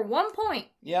score 1 point.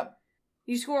 Yep.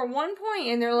 You score 1 point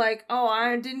and they're like, oh,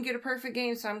 I didn't get a perfect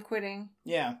game, so I'm quitting.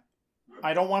 Yeah.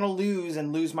 I don't want to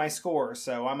lose my score,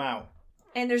 so I'm out.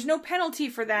 And there's no penalty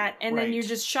for that, and right. Then you're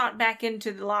just shot back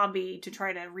into the lobby to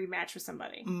try to rematch with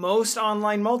somebody. Most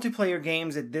online multiplayer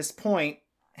games at this point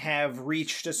have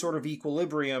reached a sort of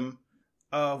equilibrium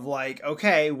of like,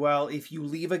 okay, well, if you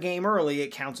leave a game early,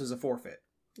 it counts as a forfeit.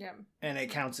 Yeah. And it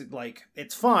counts, like,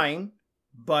 it's fine,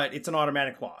 but it's an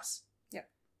automatic loss. Yeah.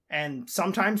 And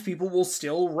sometimes people will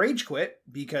still rage quit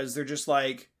because they're just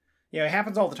like, it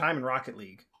happens all the time in Rocket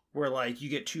League, where like you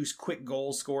get 2 quick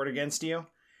goals scored against you.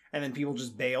 And then people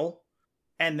just bail.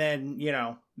 And then,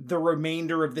 the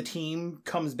remainder of the team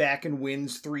comes back and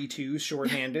wins 3-2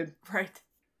 shorthanded. Right.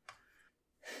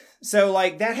 So,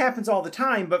 like, that happens all the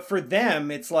time. But for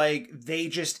them, it's like they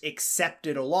just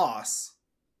accepted a loss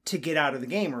to get out of the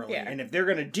game early. Yeah. And if they're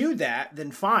going to do that,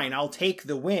 then fine, I'll take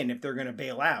the win if they're going to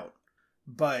bail out.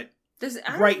 But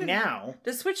now...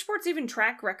 Does Switch Sports even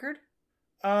track record?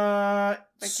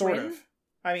 Sort of.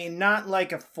 I mean, not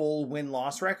like a full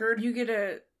win-loss record. You get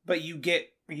a... But you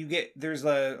get there's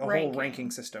a whole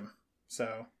ranking system.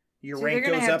 So your rank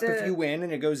goes goes up if you win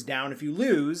and it goes down if you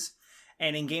lose.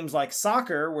 And in games like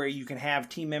soccer where you can have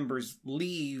team members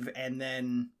leave and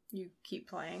then you keep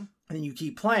playing.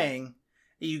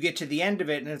 You get to the end of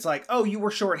it and it's like, "Oh, you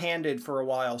were shorthanded for a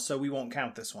while, so we won't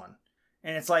count this one."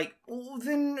 And it's like, well,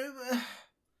 then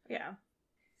yeah.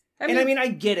 I mean, I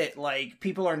get it. Like,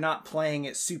 people are not playing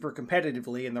it super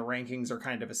competitively and the rankings are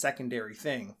kind of a secondary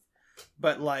thing.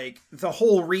 But, like, the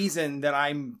whole reason that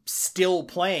I'm still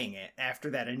playing it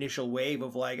after that initial wave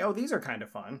of, like, oh, these are kind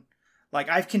of fun. Like,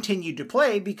 I've continued to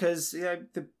play because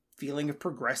the feeling of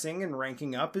progressing and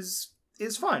ranking up is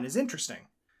fun, is interesting.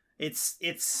 It's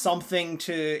something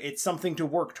to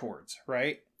work towards,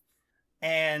 right?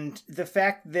 And the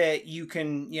fact that you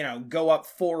can, go up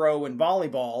 4-0 in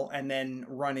volleyball and then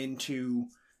run into,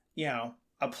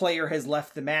 a player has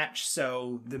left the match,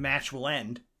 so the match will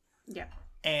end. Yeah.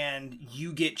 And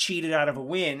you get cheated out of a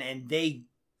win and they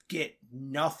get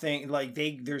nothing. Like,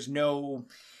 there's no...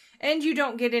 And you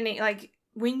don't get any, like,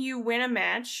 when you win a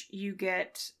match, you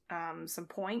get some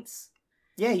points.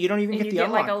 Yeah, you don't even get the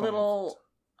unlock like a little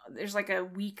there's like a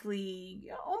weekly,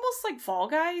 almost like Fall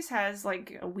Guys has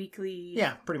like a weekly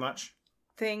Yeah, pretty much.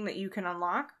 thing that you can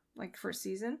unlock, like first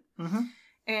season. Mm-hmm.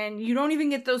 And you don't even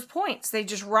get those points. They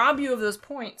just rob you of those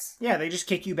points. Yeah, they just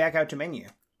kick you back out to menu.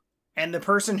 And the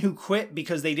person who quit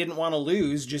because they didn't want to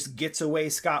lose just gets away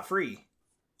scot-free.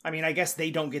 I mean, I guess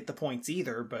they don't get the points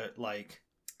either, but like...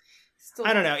 Still,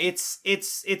 I don't know.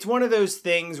 It's one of those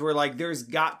things where like there's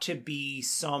got to be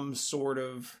some sort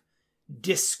of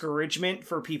discouragement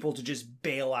for people to just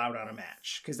bail out on a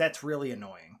match, because that's really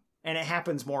annoying. And it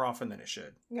happens more often than it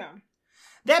should. Yeah.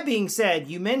 That being said,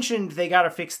 you mentioned they got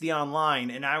to fix the online,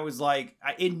 and I was like,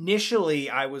 initially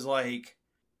I was like,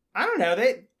 I don't know,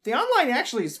 the online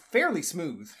actually is fairly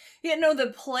smooth. Yeah, no, the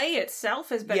play itself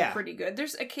has been pretty good.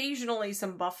 There's occasionally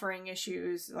some buffering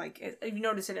issues, like you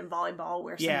notice it in volleyball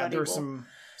where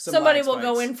somebody will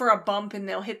go in for a bump and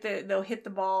they'll hit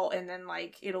the ball and then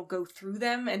like it'll go through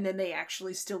them and then they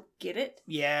actually still get it.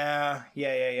 Yeah.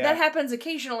 That happens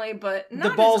occasionally, but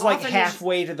not the ball's as like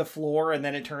halfway to the floor and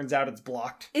then it turns out it's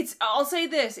blocked. I'll say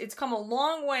this, it's come a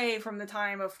long way from the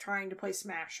time of trying to play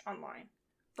Smash online.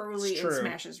 Early in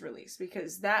Smash's release,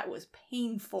 because that was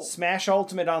painful. Smash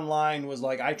Ultimate Online was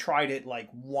like, I tried it like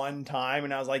one time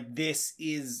and I was like, this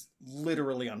is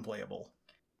literally unplayable.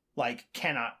 Like,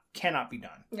 cannot be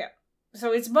done. Yeah.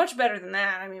 So it's much better than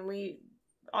that. I mean, we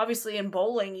obviously in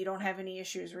bowling you don't have any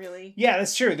issues really. Yeah,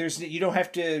 that's true. You don't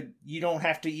have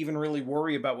to even really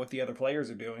worry about what the other players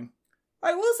are doing.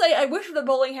 I will say I wish the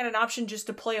bowling had an option just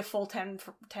to play a full 10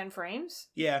 frames.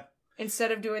 Yeah.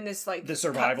 Instead of doing this like the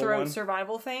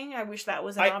survival thing, I wish that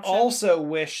was an option. I also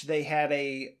wish they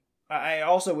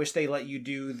let you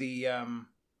do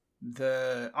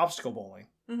the obstacle bowling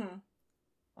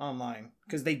online,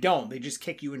 because they don't. They just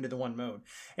kick you into the one mode.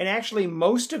 And actually,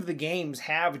 most of the games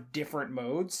have different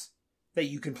modes that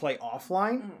you can play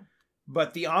offline,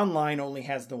 but the online only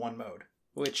has the one mode,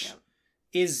 which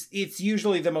it's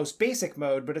usually the most basic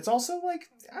mode, but it's also like,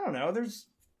 I don't know, it's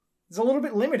a little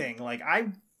bit limiting. Like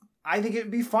I think it'd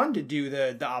be fun to do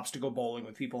the obstacle bowling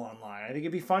with people online. I think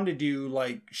it'd be fun to do,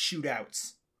 like,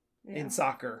 shootouts in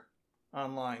soccer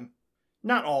online.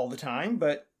 Not all the time,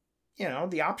 but, you know,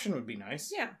 the option would be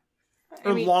nice. Yeah.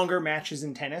 Or longer matches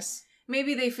in tennis.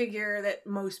 Maybe they figure that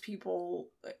most people,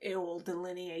 it will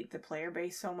delineate the player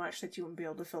base so much that you won't be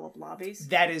able to fill up lobbies.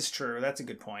 That is true. That's a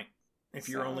good point. If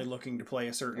you're only looking to play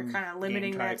a certain You're kind of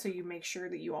limiting that so you make sure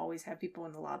that you always have people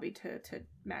in the lobby to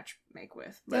match make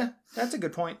with. But yeah, that's a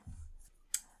good point.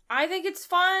 I think it's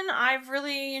fun. I've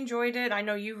really enjoyed it. I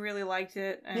know you really liked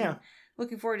it. And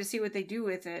looking forward to see what they do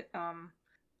with it.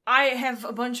 I have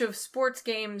a bunch of sports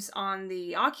games on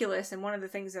the Oculus, and one of the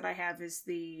things that I have is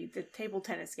the table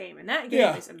tennis game. And that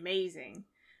game is amazing.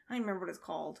 I don't remember what it's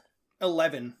called.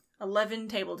 11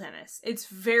 table tennis. It's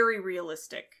very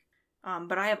realistic.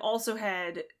 But I have also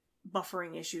had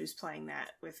buffering issues playing that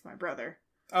with my brother.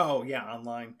 Oh, yeah,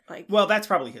 online. Well, that's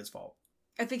probably his fault.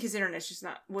 I think his internet just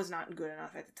was not good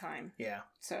enough at the time. Yeah.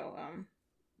 So,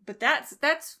 but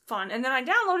that's fun. And then I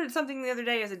downloaded something the other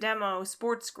day as a demo,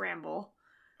 Sports Scramble.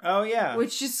 Oh, yeah.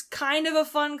 Which is kind of a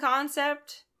fun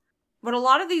concept. But a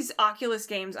lot of these Oculus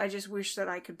games, I just wish that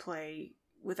I could play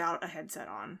without a headset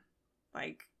on.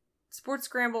 Like, Sports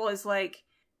Scramble is like,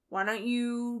 why don't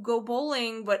you go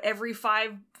bowling, but every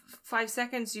five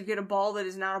seconds you get a ball that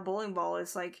is not a bowling ball.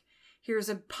 It's like, here's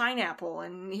a pineapple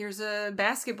and here's a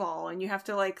basketball and you have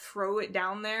to like throw it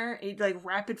down there. It like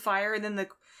rapid fire, and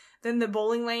then the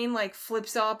bowling lane like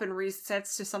flips up and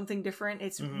resets to something different.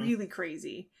 It's really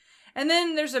crazy. And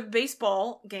then there's a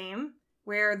baseball game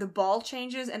where the ball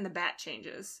changes and the bat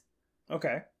changes.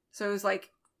 Okay. So it's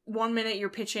like 1 minute you're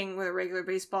pitching with a regular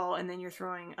baseball and then you're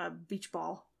throwing a beach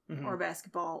ball. Or a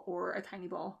basketball, or a tiny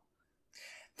ball.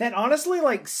 That honestly,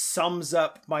 like, sums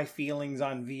up my feelings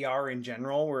on VR in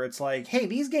general, where it's like, hey,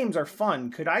 these games are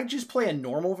fun. Could I just play a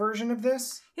normal version of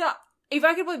this? Yeah, if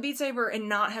I could play Beat Saber and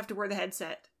not have to wear the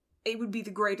headset, it would be the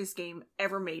greatest game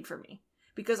ever made for me.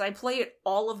 Because I play it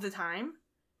all of the time.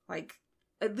 Like,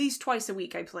 at least twice a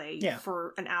week I play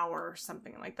for an hour or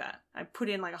something like that. I put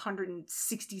in like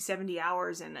 160, 70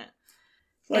 hours in it.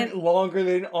 Like, longer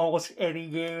than almost any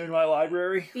game in my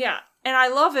library. Yeah, and I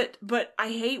love it, but I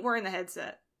hate wearing the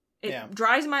headset. It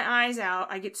dries my eyes out.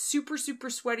 I get super, super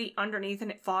sweaty underneath, and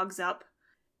it fogs up,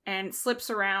 and it slips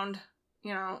around.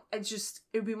 You know, it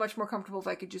would be much more comfortable if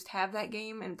I could just have that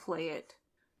game and play it.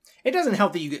 It doesn't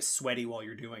help that you get sweaty while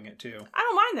you're doing it, too. I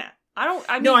don't mind that.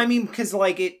 I mean, because,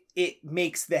 like, it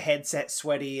makes the headset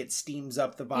sweaty, it steams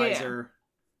up the visor. Yeah.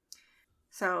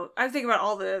 So I think about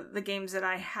all the games that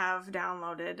I have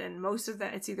downloaded, and most of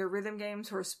that, it's either rhythm games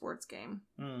or a sports game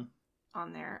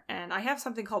on there. And I have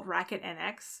something called Racket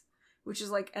NX, which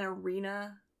is like an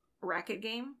arena racket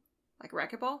game, like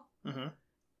racquetball.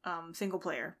 Mm-hmm. Single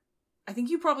player. I think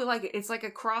you probably like it. It's like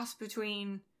a cross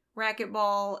between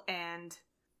racquetball and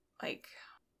like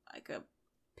a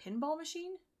pinball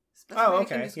machine. That's the way I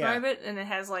can describe it. And it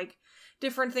has like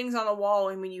different things on the wall,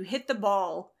 and when you hit the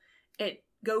ball, it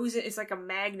goes, it's like a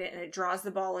magnet, and it draws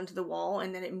the ball into the wall,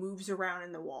 and then it moves around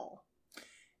in the wall.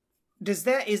 Is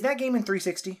that game in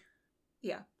 360?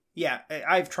 Yeah. Yeah,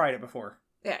 I've tried it before.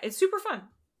 Yeah, it's super fun.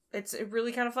 It's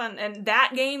really kind of fun. And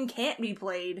that game can't be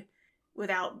played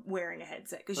without wearing a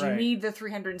headset, because you need the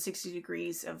 360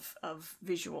 degrees of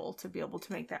visual to be able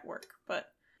to make that work. But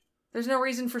there's no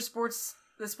reason for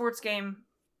the sports game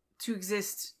to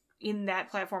exist in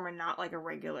that platform and not like a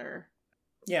regular...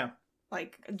 Yeah.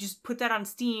 Like, just put that on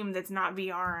Steam that's not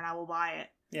VR and I will buy it.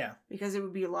 Yeah. Because it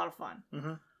would be a lot of fun.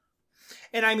 Mm-hmm.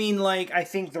 And I mean, like, I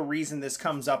think the reason this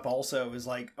comes up also is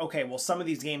like, okay, well, some of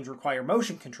these games require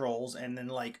motion controls, and then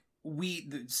like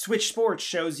the Switch Sports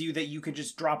shows you that you could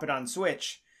just drop it on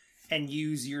Switch and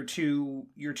use your two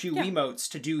Wiimotes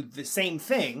to do the same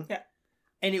thing. Yeah.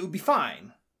 And it would be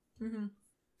fine. Mm-hmm.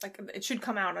 Like, it should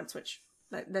come out on Switch.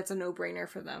 That's a no-brainer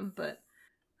for them, but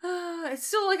it's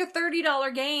still like a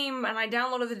 $30 game, and I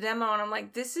downloaded the demo, and I'm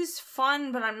like, this is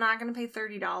fun, but I'm not going to pay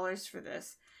 $30 for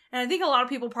this. And I think a lot of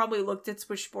people probably looked at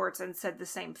Switch Sports and said the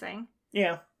same thing.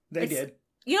 Yeah, they did.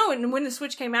 You know, and when the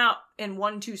Switch came out, and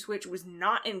 1-2 Switch was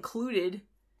not included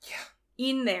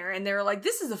in there, and they were like,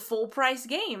 this is a full-price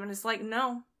game, and it's like,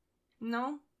 no.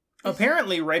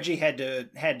 Apparently, Reggie had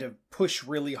to push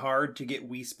really hard to get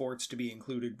Wii Sports to be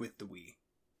included with the Wii.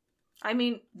 I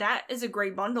mean, that is a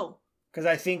great bundle. Because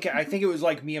I think it was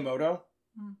like Miyamoto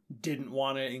didn't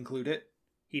want to include it.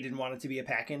 He didn't want it to be a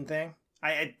pack-in thing.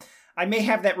 I may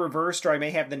have that reversed, or I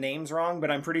may have the names wrong,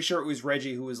 but I'm pretty sure it was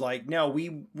Reggie who was like, no,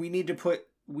 we need to put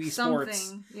Wii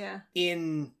Sports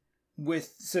in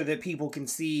with, so that people can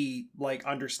see, like,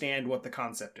 understand what the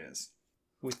concept is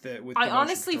with the I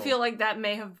honestly feel like that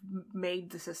may have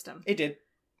made the system. It did.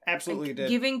 Absolutely like, did.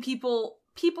 Giving people,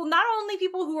 not only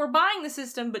people who are buying the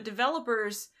system, but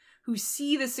developers who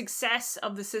see the success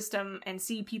of the system and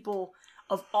see people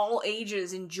of all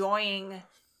ages enjoying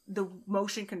the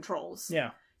motion controls.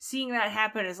 Yeah. Seeing that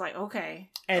happen is like, okay.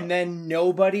 And then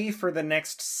nobody for the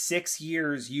next 6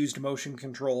 years used motion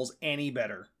controls any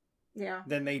better. Yeah.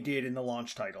 Than they did in the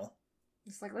launch title.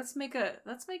 It's like, let's make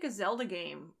a Zelda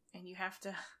game, and you have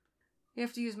to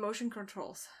use motion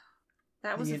controls.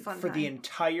 That was a fun for time. the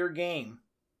entire game.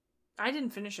 I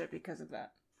didn't finish it because of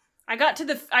that.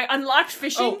 I unlocked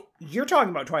fishing. Oh, you're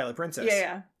talking about Twilight Princess.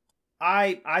 Yeah.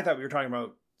 I thought we were talking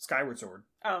about Skyward Sword.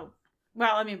 Oh.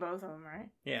 Well, I mean, both of them, right?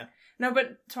 Yeah. No,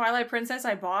 but Twilight Princess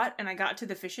I bought, and I got to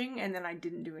the fishing, and then I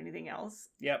didn't do anything else.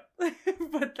 Yep.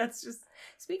 But that's just...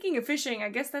 Speaking of fishing, I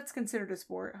guess that's considered a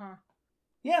sport, huh?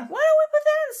 Yeah. Why don't we put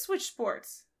that in Switch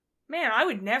Sports? Man, I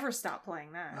would never stop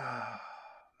playing that. Oh,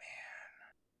 man.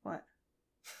 What?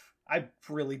 I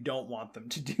really don't want them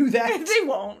to do that.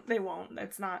 They won't.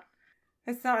 That's not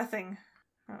a thing.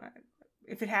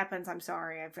 If it happens, I'm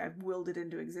sorry. I've willed it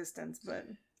into existence, but...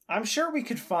 I'm sure we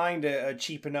could find a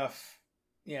cheap enough,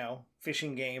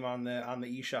 fishing game on the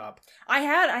eShop. I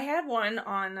had one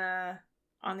on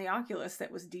the Oculus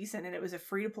that was decent, and it was a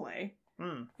free to play,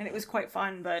 and it was quite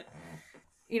fun. But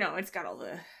it's got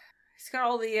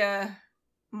all the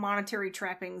monetary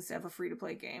trappings of a free to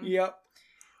play game. Yep.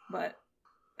 But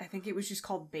I think it was just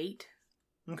called Bait.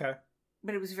 Okay.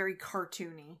 But it was very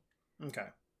cartoony. Okay.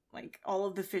 Like all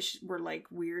of the fish were like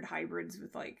weird hybrids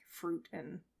with like fruit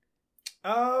and.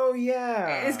 Oh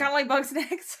yeah, it's kind of like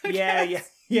Bugsnax. Yeah.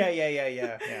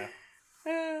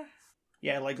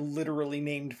 Yeah, like literally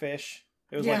named fish.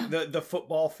 It was like the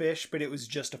football fish, but it was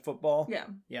just a football. Yeah.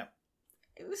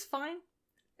 It was fine.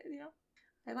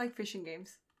 I like fishing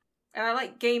games, and I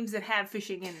like games that have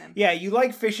fishing in them. Yeah, you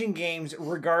like fishing games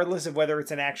regardless of whether it's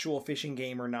an actual fishing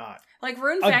game or not. Like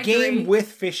Rune Factory. A game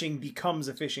with fishing becomes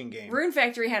a fishing game. Rune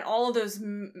Factory had all of those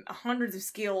hundreds of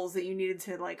skills that you needed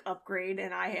to like upgrade,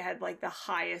 and I had like the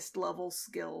highest level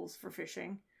skills for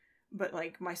fishing. But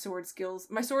like my sword skills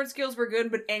were good,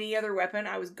 but any other weapon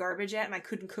I was garbage at, and I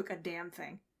couldn't cook a damn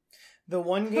thing. The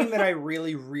one game that I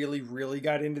really, really, really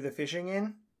got into the fishing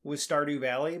in was Stardew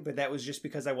Valley, but that was just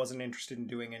because I wasn't interested in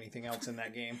doing anything else in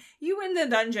that game. You went in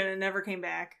the dungeon and never came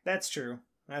back. That's true.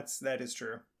 That is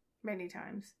true. Many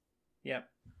times. Yep.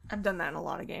 I've done that in a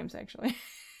lot of games, actually.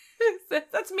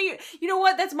 That's me. You know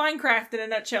what? That's Minecraft in a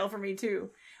nutshell for me,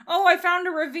 too. Oh, I found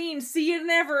a ravine. See you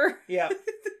never. Yeah.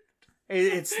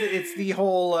 It's the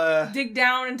whole... dig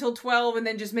down until 12 and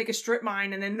then just make a strip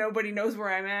mine and then nobody knows where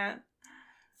I'm at.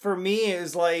 For me, it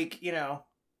was like,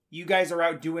 you guys are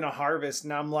out doing a harvest,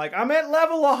 and I'm like, I'm at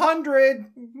level 100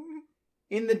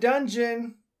 in the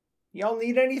dungeon. Y'all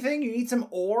need anything? You need some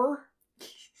ore?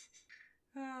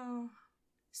 Oh.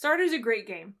 Starder's a great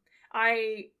game.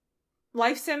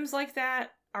 Life sims like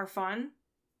that are fun,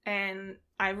 and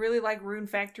I really like Rune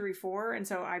Factory 4, and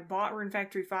so I bought Rune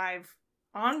Factory 5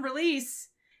 on release,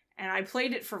 and I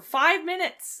played it for 5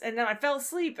 minutes, and then I fell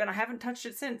asleep, and I haven't touched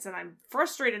it since, and I'm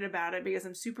frustrated about it because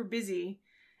I'm super busy.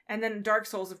 And then Dark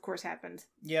Souls, of course, happened.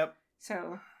 Yep.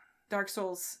 So, Dark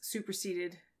Souls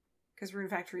superseded, because Rune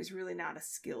Factory is really not a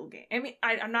skill game. I mean,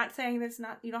 I'm not saying that it's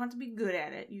not, you don't have to be good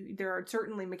at it. There are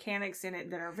certainly mechanics in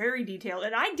it that are very detailed,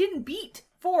 and I didn't beat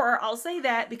 4, I'll say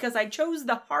that, because I chose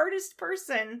the hardest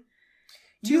person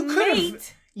to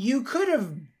mate. You could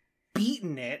have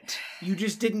beaten it. You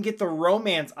just didn't get the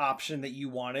romance option that you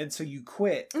wanted, so you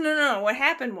quit. No. What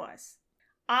happened was,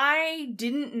 I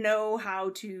didn't know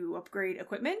how to upgrade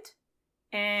equipment,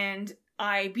 and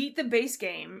I beat the base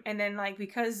game, and then, like,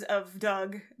 because of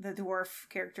Doug, the dwarf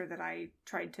character that I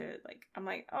tried to, like, I'm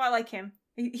like, oh, I like him.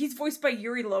 He's voiced by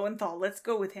Yuri Lowenthal. Let's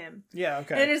go with him. Yeah,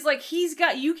 okay. And it's like,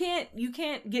 you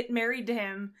can't get married to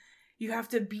him. You have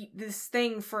to beat this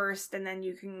thing first, and then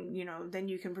you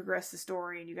can progress the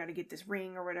story, and you got to get this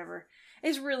ring or whatever.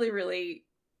 It's really, really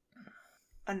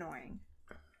annoying.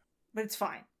 But it's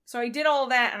fine. So I did all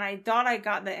that, and I thought I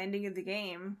got the ending of the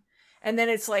game. And then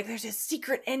it's like, there's a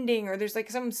secret ending, or there's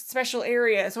like some special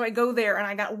area. So I go there, and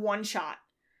I got one shot.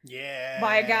 Yeah.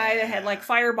 By a guy that had like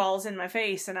fireballs in my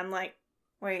face. And I'm like,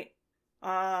 wait,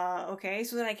 okay.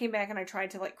 So then I came back and I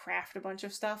tried to like craft a bunch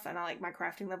of stuff. And my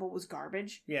crafting level was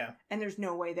garbage. Yeah. And there's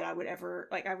no way that I would ever,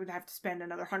 like, I would have to spend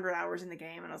another 100 hours in the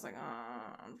game. And I was like,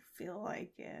 I don't feel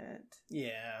like it.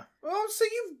 Yeah. Well, so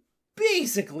you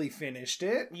basically finished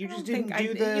it. You just didn't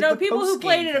do the people who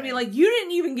played it will be thing. like, you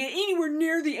didn't even get anywhere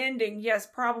near the ending. Yes,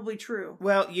 probably true.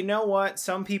 Well, you know what?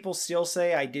 Some people still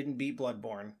say I didn't beat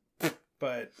Bloodborne,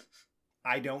 but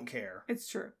I don't care. It's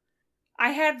true. I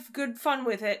had good fun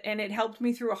with it, and it helped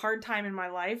me through a hard time in my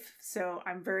life, so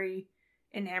I'm very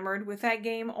enamored with that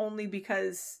game, only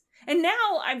because... And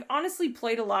now, I've honestly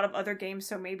played a lot of other games,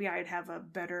 so maybe I'd have a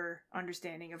better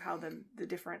understanding of how the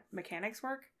different mechanics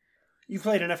work. You've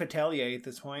played enough Atelier at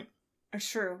this point. It's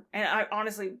true. And I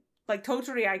honestly, like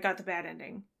Toturi, I got the bad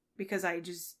ending because I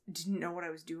just didn't know what I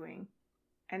was doing.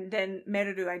 And then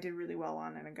Merudu I did really well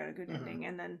on, and I got a good ending.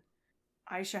 And then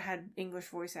Aisha had English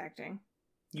voice acting.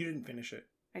 You didn't finish it.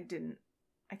 I didn't.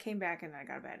 I came back and I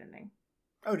got a bad ending.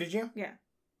 Oh, did you? Yeah.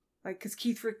 Like, because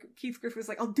Keith Griffin was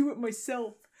like, I'll do it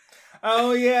myself.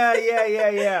 Oh,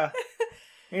 yeah.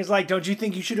 He's like, don't you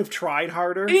think you should have tried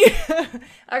harder? Yeah.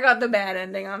 I got the bad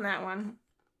ending on that one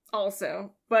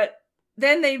also. But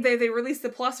then they released the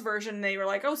plus version, and they were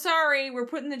like, oh, sorry, we're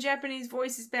putting the Japanese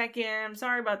voices back in. I'm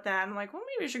sorry about that. And I'm like, well,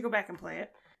 maybe I should go back and play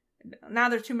it. Now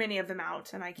there's too many of them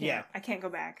out, and I can't go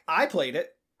back. I played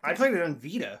it. I played it on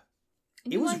Vita.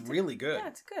 It was really good. Yeah,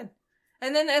 it's good.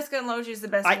 And then Eska and Logi is the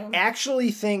best game. I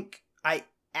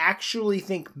actually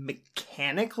think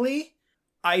mechanically,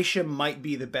 Aisha might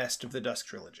be the best of the Dusk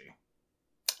Trilogy.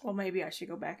 Well, maybe I should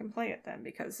go back and play it then,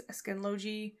 because Eska and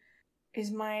Logi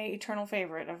is my eternal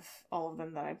favorite of all of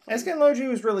them that I played. Eska and Logi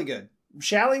was really good.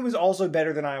 Shally was also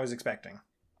better than I was expecting.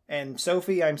 And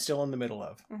Sophie, I'm still in the middle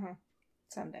of. Mm-hmm.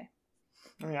 Someday.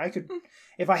 I mean, I could...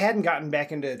 If I hadn't gotten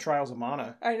back into Trials of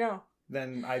Mana... I know.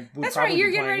 Then I would That's probably right, you're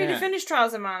be getting ready that. to finish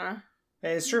Trials of Mana.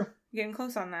 It's true. Getting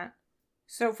close on that.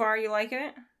 So far, you liking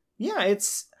it? Yeah,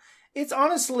 it's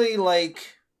honestly,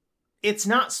 like... It's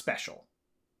not special.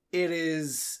 It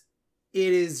is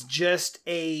just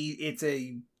it's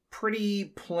a pretty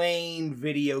plain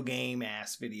video game.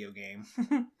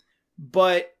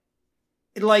 But,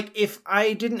 like, if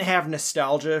I didn't have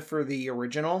nostalgia for the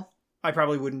original, I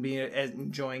probably wouldn't be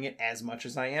enjoying it as much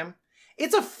as I am.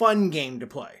 It's a fun game to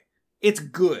play. It's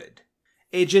good.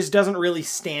 It just doesn't really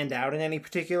stand out in any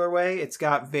particular way. It's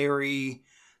got very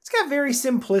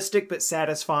simplistic but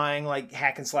satisfying, like,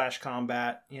 hack and slash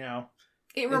combat, you know.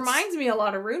 It reminds me a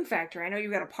lot of Rune Factory. I know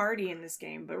you've got a party in this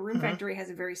game, but Rune Factory has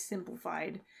a very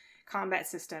simplified combat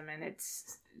system, and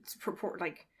it's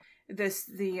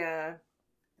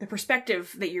the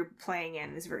perspective that you're playing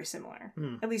in is very similar.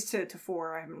 At least to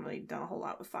 4. I haven't really done a whole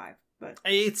lot with 5, but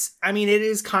it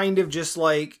is kind of just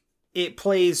like, it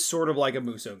plays sort of like a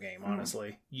Muso game,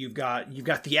 honestly. You've got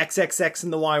the XXX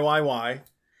and the YYY.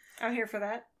 I'm here for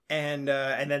that. And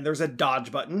then there's a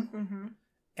dodge button. Mm-hmm.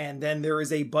 And then there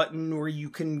is a button where you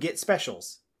can get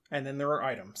specials. And then there are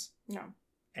items. No.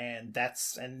 And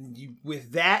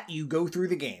with that, you go through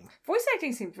the game. Voice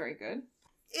acting seems very good.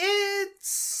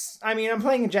 I'm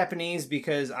playing in Japanese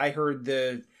because I heard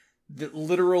the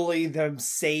literally them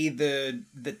say the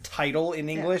title in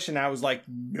English, and I was like,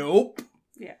 nope.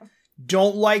 Yeah.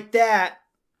 Don't like that.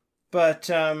 But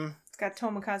it's got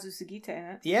Tomokazu Sugita in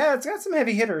it. Yeah, it's got some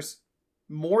heavy hitters.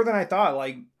 More than I thought.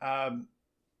 Like Akio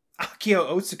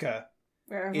Otsuka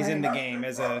is in the game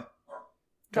as a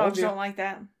dogs don't like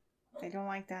that. They don't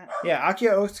like that. Yeah,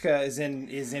 Akio Otsuka is in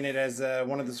it as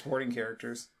one of the supporting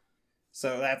characters.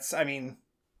 So that's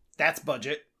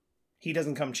budget. He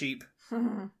doesn't come cheap.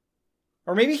 Or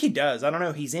maybe he does. I don't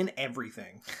know. He's in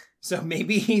everything. So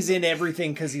maybe he's in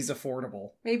everything because he's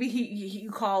affordable. Maybe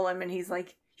you call him and he's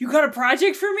like, you got a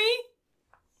project for me?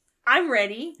 I'm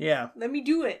ready. Yeah. Let me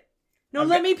do it. No,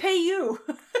 let me pay you.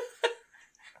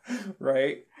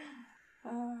 Right.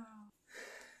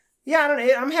 Yeah, I don't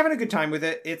know. I'm having a good time with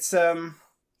it. It's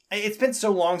been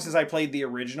so long since I played the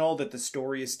original that the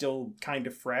story is still kind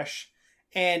of fresh.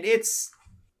 And it's...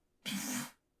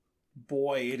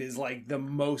 Boy, it is like the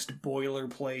most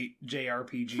boilerplate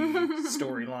JRPG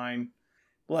storyline.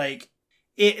 Like,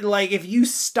 if you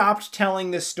stopped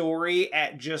telling the story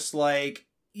at just like,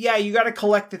 yeah, you gotta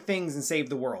collect the things and save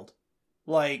the world.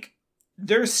 Like,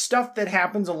 there's stuff that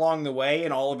happens along the way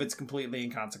and all of it's completely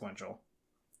inconsequential.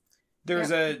 There's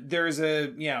that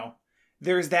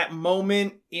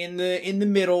moment in the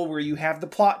middle where you have the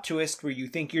plot twist where you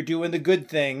think you're doing the good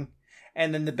thing,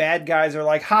 and then the bad guys are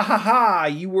like, ha ha ha,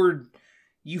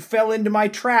 you fell into my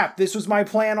trap. This was my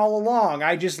plan all along.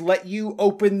 I just let you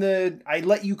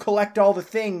let you collect all the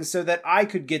things so that I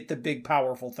could get the big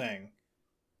powerful thing.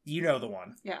 You know the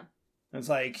one. Yeah. It's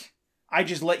like, I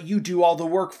just let you do all the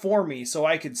work for me so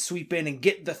I could sweep in and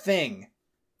get the thing.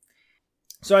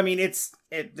 So, I mean,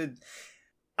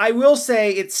 I will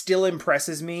say it still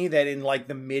impresses me that in like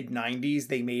the mid-90s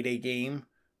they made a game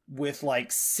with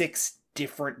like 6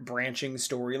 different branching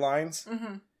storylines.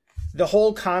 Mm-hmm. The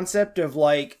whole concept of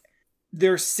like,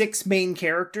 there's 6 main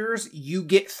characters, you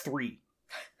get 3.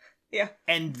 Yeah.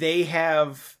 And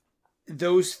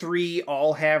those 3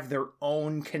 all have their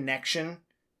own connection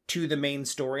to the main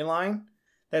storyline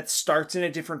that starts in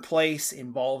a different place,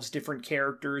 involves different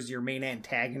characters. Your main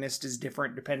antagonist is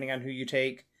different depending on who you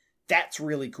take. That's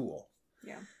really cool.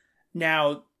 Yeah.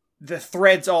 Now, the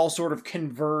threads all sort of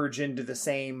converge into the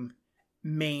same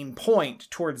main point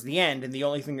towards the end, and the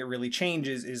only thing that really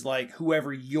changes is like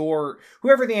whoever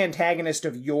the antagonist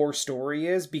of your story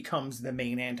is becomes the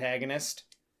main antagonist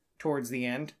towards the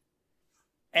end.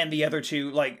 And the other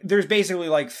 2, like, there's basically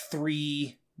like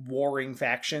 3 warring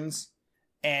factions,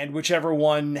 and whichever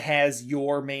one has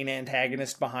your main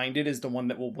antagonist behind it is the one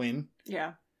that will win.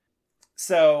 Yeah.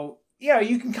 So, yeah,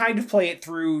 you can kind of play it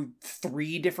through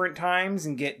 3 different times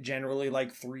and get generally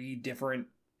like 3 different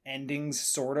endings,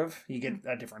 sort of. You get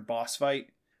a different boss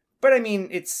fight. But I mean,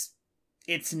 it's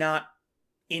not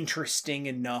interesting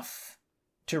enough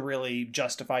to really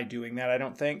justify doing that, I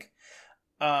don't think.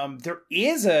 There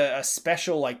is a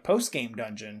special like post-game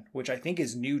dungeon, which I think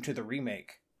is new to the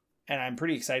remake. And I'm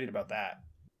pretty excited about that.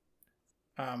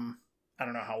 I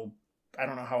don't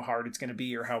know how hard it's going to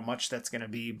be or how much that's going to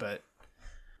be, but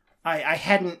I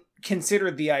hadn't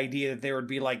considered the idea that there would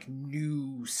be like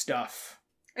new stuff.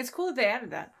 It's cool that they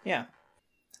added that. Yeah.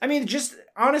 I mean, just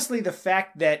honestly, the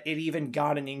fact that it even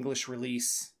got an English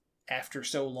release after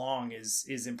so long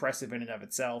is impressive in and of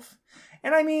itself.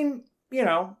 And I mean, you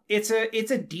know, it's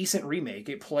a decent remake.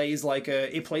 It plays like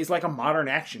a modern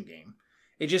action game.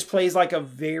 It just plays like a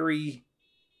very...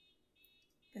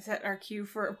 Is that our cue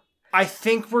for... I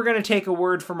think we're going to take a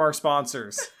word from our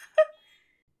sponsors.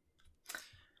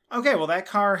 Okay, well, that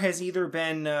car has either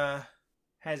been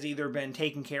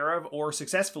taken care of or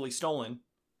successfully stolen.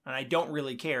 And I don't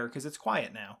really care because it's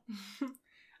quiet now.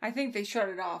 I think they shut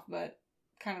it off, but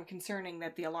kind of concerning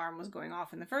that the alarm was going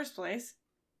off in the first place.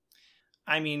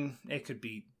 I mean, it could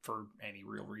be for any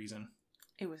real reason.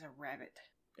 It was a rabbit.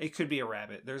 It could be a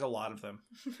rabbit. There's a lot of them.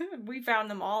 We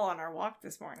found them all on our walk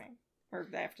this morning. Or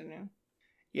the afternoon.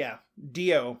 Yeah.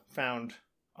 Dio found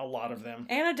a lot of them.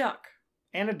 And a duck.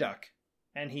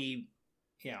 And he,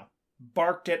 you know,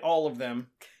 barked at all of them.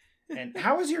 And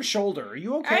how is your shoulder? Are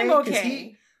you okay? I'm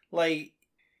okay.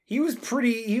 He was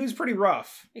pretty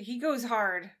rough. He goes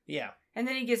hard. Yeah. And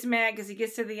then he gets mad because he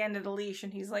gets to the end of the leash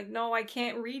and he's like, no, I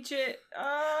can't reach it.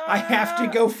 I have to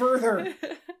go further.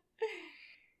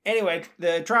 Anyway,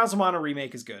 the Trials of Mana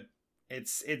remake is good.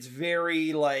 It's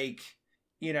very, like,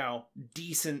 you know,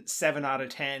 decent 7 out of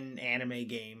 10 anime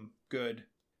game. Good.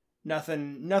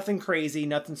 Nothing crazy,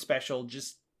 nothing special,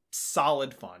 just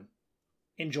solid fun.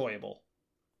 Enjoyable.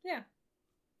 Yeah.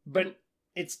 I'm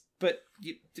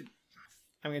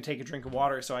going to take a drink of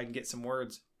water so I can get some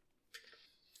words.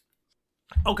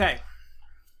 Okay.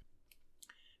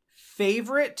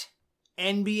 Favorite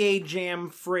NBA Jam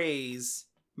phrase,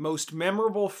 most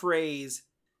memorable phrase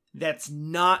that's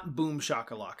not boom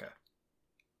shakalaka?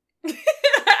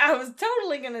 I was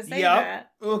totally gonna say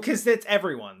that. Well, because that's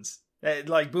everyone's.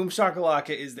 Like boom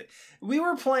shakalaka is the. We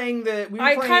were playing the.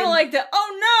 I kind of like the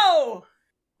oh no.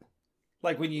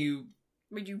 Like when you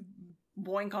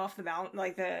boink off the bounce,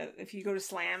 like if you go to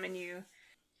slam and you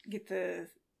hit the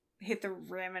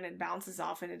rim and it bounces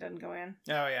off and it doesn't go in.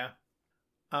 Oh yeah.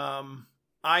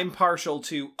 I'm partial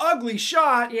to ugly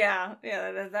shot. Yeah,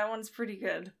 that one's pretty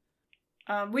good.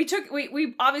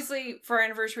 We obviously for our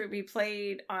anniversary we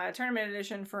played tournament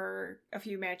edition for a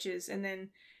few matches, and then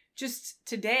just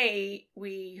today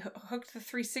we hooked the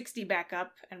 360 back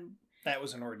up, and that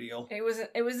was an ordeal. It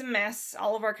was a mess.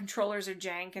 All of our controllers are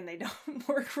jank and they don't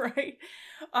work right.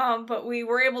 But we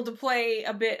were able to play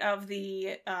a bit of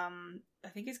the I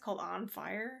think it's called On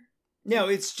Fire. No,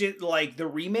 it's just like the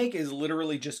remake is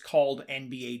literally just called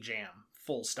NBA Jam.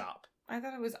 Full stop. I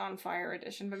thought it was On Fire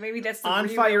Edition, but maybe that's the On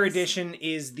Fire Edition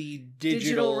is the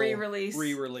digital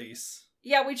re-release.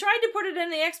 Yeah, we tried to put it in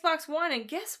the Xbox One, and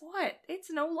guess what?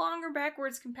 It's no longer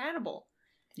backwards compatible.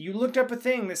 You looked up a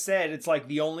thing that said it's like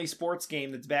the only sports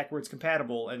game that's backwards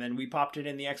compatible, and then we popped it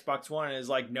in the Xbox One, and it's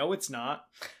like, no, it's not.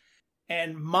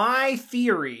 And my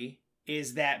theory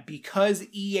is that because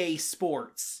EA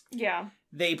Sports,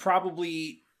 they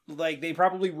probably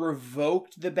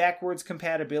revoked the backwards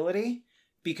compatibility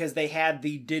because they had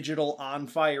the digital On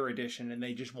Fire edition, and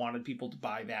they just wanted people to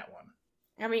buy that one.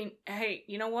 I mean, hey,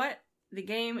 you know what? The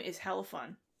game is hella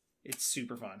fun. It's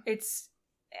super fun.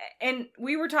 And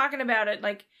we were talking about it,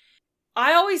 like,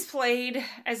 I always played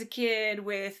as a kid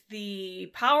with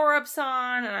the power-ups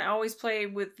on, and I always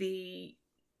played with the,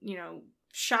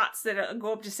 shots that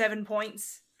go up to 7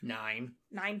 points. 9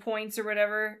 points or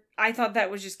whatever. I thought that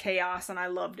was just chaos, and I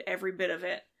loved every bit of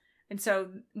it. And so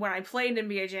when I played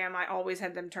NBA Jam, I always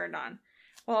had them turned on.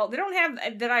 Well, they don't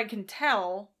have, that I can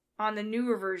tell, on the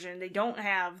newer version, they don't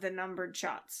have the numbered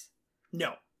shots.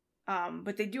 No.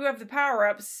 But they do have the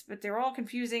power-ups, but they're all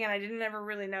confusing, and I didn't ever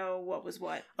really know what was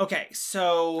what. Okay,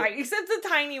 so... except the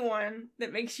tiny one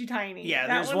that makes you tiny. Yeah,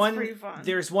 that one's pretty fun.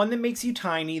 There's one that makes you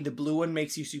tiny, the blue one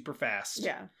makes you super fast.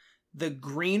 Yeah. The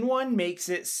green one makes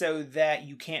it so that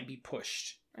you can't be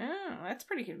pushed. Oh, that's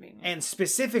pretty convenient. And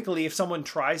specifically, if someone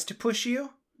tries to push you,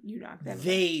 you knock them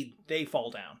they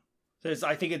fall down. So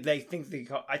I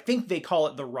think they call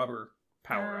it the rubber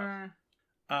power-up.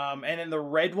 And then the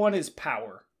red one is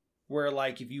power. Where,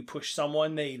 like, if you push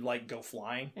someone, they, like, go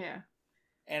flying. Yeah.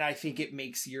 And I think it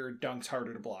makes your dunks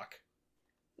harder to block.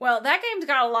 Well, that game's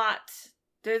got a lot.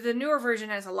 The newer version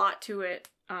has a lot to it.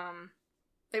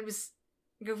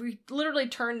 We literally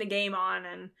turned the game on,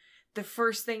 and the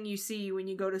first thing you see when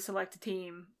you go to select a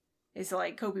team is,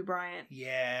 like, Kobe Bryant.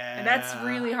 Yeah. And that's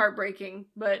really heartbreaking,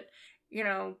 but,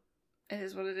 it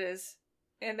is what it is.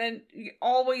 And then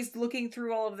always looking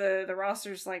through all of the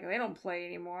rosters, like, they don't play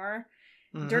anymore.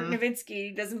 Mm-hmm. Dirk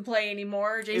Nowitzki doesn't play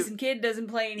anymore. Jason Kidd doesn't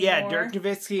play anymore. Yeah, Dirk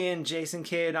Nowitzki and Jason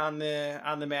Kidd on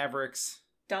the Mavericks.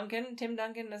 Tim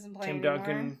Duncan doesn't play anymore. Tim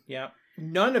Duncan, yeah.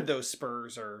 None of those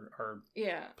Spurs are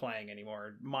playing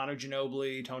anymore. Manu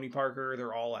Ginobili, Tony Parker,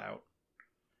 they're all out.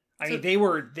 I mean, they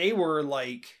were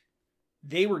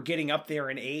getting up there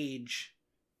in age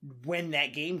when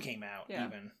that game came out,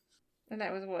 even. And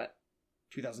that was what?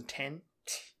 2010?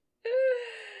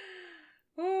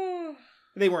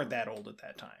 They weren't that old at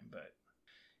that time, but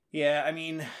yeah, I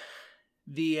mean,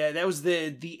 that was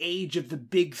the age of the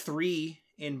big three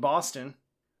in Boston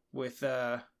with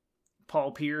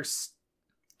Paul Pierce,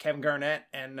 Kevin Garnett,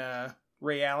 and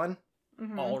Ray Allen,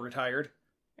 all retired.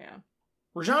 Yeah,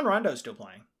 Rajon Rondo's still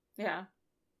playing. Yeah,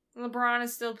 LeBron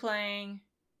is still playing.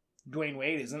 Dwayne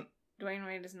Wade isn't. Dwayne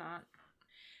Wade is not.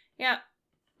 Yeah.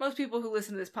 Most people who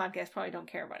listen to this podcast probably don't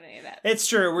care about any of that. It's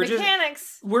true. We're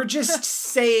just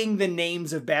saying the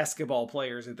names of basketball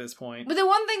players at this point. But the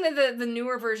one thing that the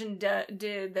newer version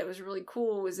did that was really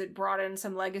cool was it brought in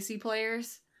some legacy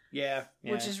players. Yeah.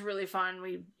 Which is really fun.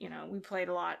 We played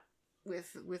a lot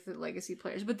with the legacy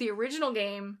players. But the original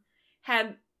game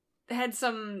had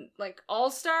some like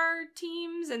all-star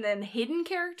teams and then hidden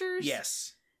characters.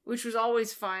 Yes. Which was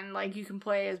always fun. Like, you can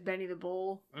play as Benny the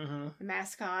Bull, the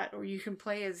mascot, or you can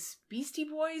play as Beastie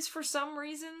Boys for some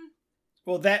reason.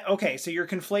 Well, so you're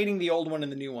conflating the old one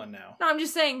and the new one now. No, I'm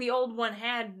just saying the old one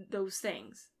had those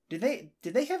things. Did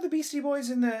they have the Beastie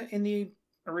Boys in the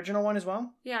original one as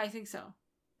well? Yeah, I think so.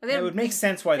 It would make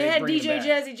sense why they had bring DJ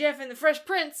Jazzy Jeff and the Fresh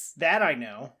Prince. That I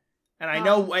know. And I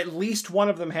know at least one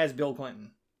of them has Bill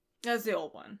Clinton. That's the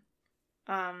old one.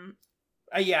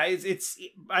 Yeah, it's.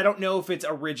 I don't know if it's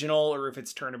original or if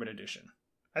it's Tournament Edition.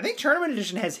 I think Tournament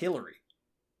Edition has Hillary.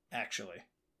 actually.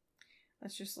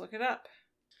 Let's just look it up.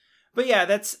 But yeah,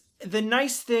 that's the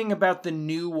nice thing about the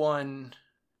new one,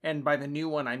 and by the new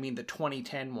one, I mean the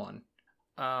 2010 one.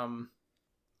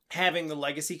 Having the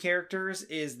legacy characters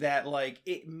is that, like,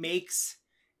 it makes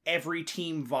every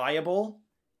team viable,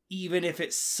 even if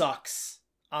it sucks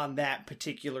on that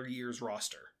particular year's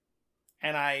roster.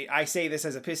 And I say this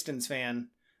as a Pistons fan,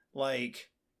 like,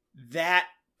 that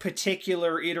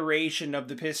particular iteration of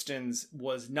the Pistons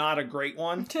was not a great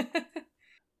one.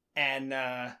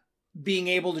 And being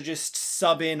able to just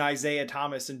sub in Isaiah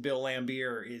Thomas and Bill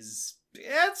Laimbeer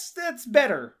that's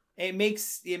better. It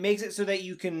makes it so that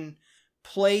you can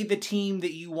play the team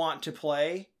that you want to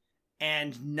play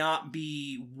and not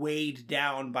be weighed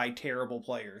down by terrible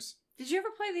players. Did you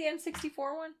ever play the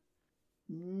N64 one?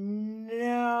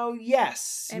 No,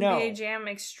 yes. NBA Jam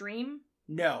Extreme?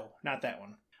 No, not that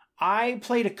one. I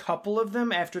played a couple of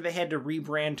them after they had to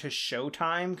rebrand to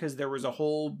Showtime because there was a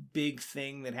whole big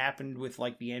thing that happened with,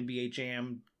 like, the NBA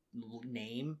Jam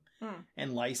name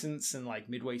and license, and, like,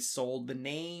 Midway sold the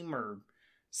name, or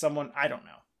someone, I don't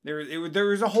know. There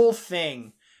was a whole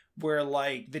thing where,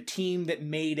 like, the team that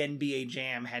made NBA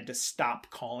Jam had to stop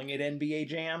calling it NBA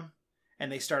Jam,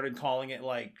 and they started calling it,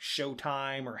 like,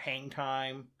 Showtime or Hang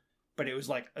Time, but it was,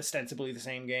 like, ostensibly the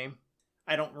same game.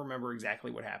 I don't remember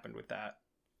exactly what happened with that.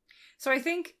 So I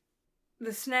think the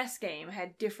SNES game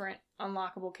had different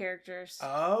unlockable characters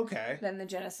okay. than the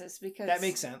Genesis, because that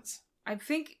makes sense. I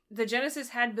think the Genesis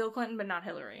had Bill Clinton, but not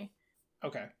Hillary.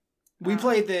 Okay. We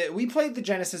played the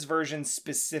Genesis version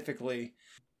specifically,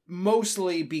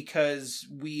 mostly because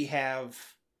we have...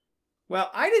 Well,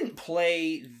 I didn't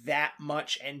play that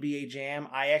much NBA Jam.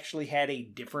 I actually had a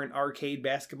different arcade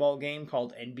basketball game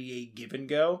called NBA Give and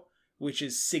Go, which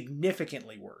is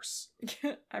significantly worse.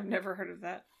 I've never heard of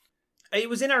that. It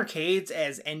was in arcades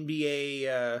as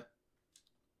NBA...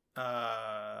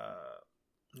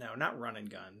 no, not Run and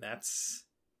Gun. That's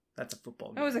a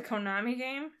football game. Oh, it was a Konami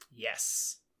game?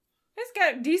 Yes. It's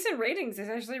got decent ratings. It's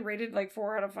actually rated like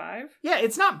 4 out of 5. Yeah,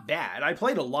 it's not bad. I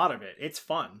played a lot of it. It's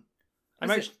fun. I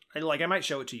might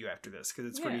show it to you after this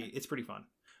because it's pretty fun.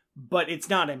 But it's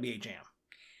not NBA Jam.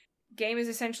 Game is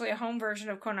essentially a home version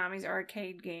of Konami's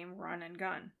arcade game Run and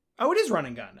Gun. Oh, it is Run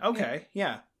and Gun. Okay,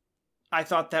 yeah. I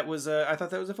thought that was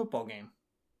a football game.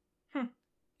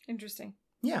 Interesting.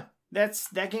 Yeah,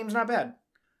 that game's not bad.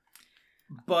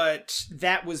 But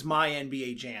that was my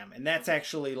NBA Jam, and that's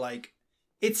actually, like,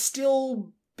 it's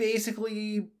still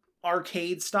basically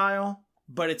arcade style,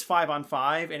 but it's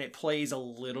 5-on-5, and it plays a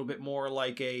little bit more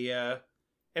like a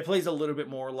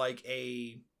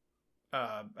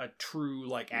true,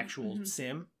 like, actual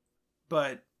sim.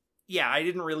 But yeah, I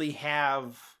didn't really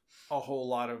have a whole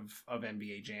lot of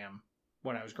NBA Jam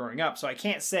when I was growing up, so I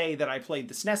can't say that I played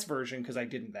the SNES version because I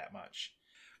didn't that much.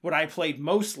 What I played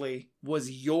mostly was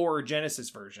your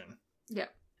Genesis version. Yeah.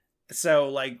 So,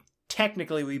 like,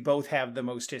 technically we both have the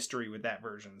most history with that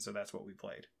version, so that's what we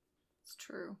played. It's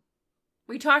true.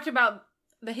 We talked about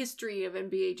the history of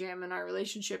NBA Jam and our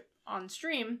relationship on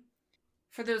stream.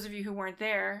 For those of you who weren't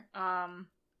there,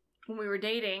 when we were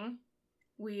dating,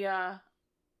 we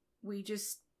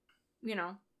just,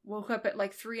 woke up at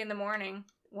like 3 a.m.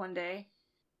 one day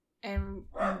and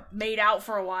made out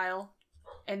for a while,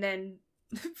 and then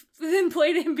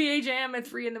played NBA Jam at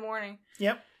 3 a.m.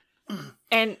 Yep.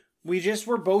 And we just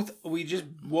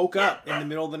woke up in the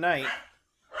middle of the night.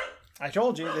 I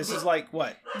told you, this is like,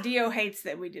 what? Dio hates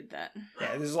that we did that.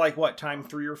 Yeah, this is like, what, time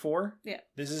 3 or 4? Yeah.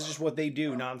 This is just what they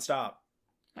do nonstop.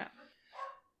 Yeah.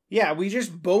 Yeah, we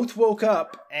just both woke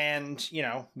up and,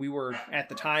 we were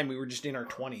just in our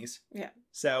 20s. Yeah.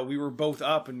 So we were both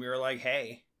up and we were like,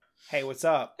 hey, what's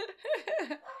up?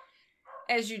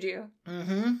 As you do.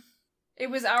 Mm-hmm. It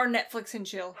was our Netflix and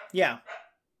chill. Yeah.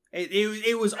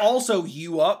 It was also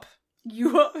you up.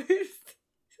 You up?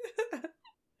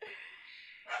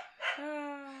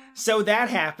 So that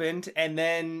happened, and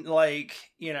then, like,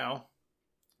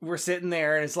 we're sitting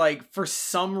there, and it's like, for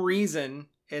some reason,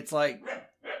 it's like...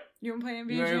 You want to play NBA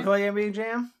Jam? You want to play NBA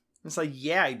Jam? It's like,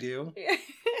 yeah, I do.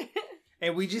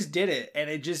 And we just did it, and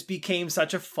it just became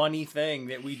such a funny thing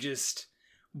that we just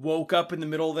woke up in the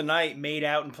middle of the night, made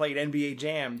out, and played NBA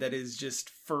Jam that is just,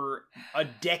 for a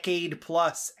decade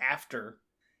plus after,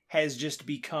 has just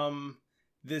become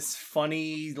this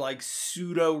funny, like,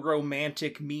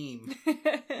 pseudo-romantic meme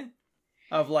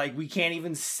of, like, we can't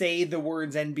even say the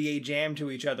words NBA Jam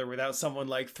to each other without someone,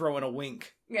 like, throwing a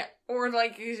wink. Yeah, or,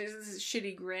 like, this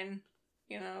shitty grin.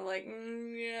 Like,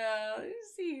 yeah, I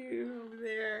see you over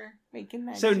there making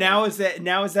that. So joke.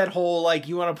 now is that whole, like,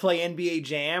 you want to play NBA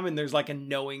Jam, and there's, like, a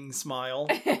knowing smile.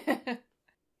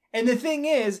 And the thing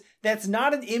is, that's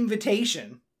not an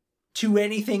invitation. to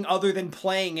anything other than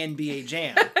playing NBA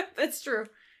Jam. That's true.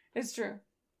 It's true.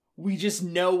 We just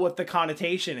know what the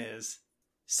connotation is.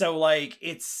 So, like,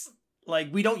 it's,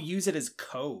 like, we don't use it as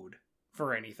code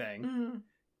for anything. Mm-hmm.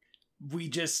 We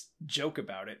just joke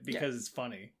about it because it's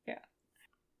funny. Yeah.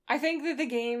 I think that the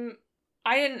game,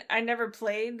 I never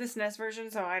played the SNES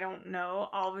version, so I don't know.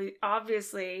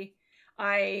 Obviously,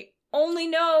 I only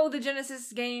know the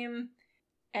Genesis game,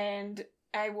 and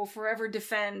I will forever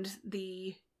defend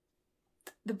the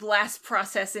blast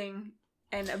processing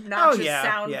and obnoxious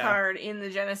sound card in the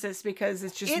Genesis, because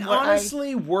it's just it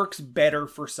honestly works better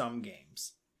for some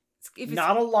games.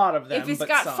 Not a lot of them, if it's but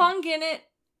got some. funk in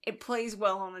it plays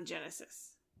well on the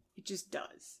Genesis. It just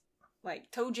does.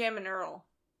 Like Toe Jam and Earl.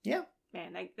 Yeah.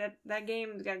 Man, that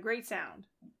game's got great sound.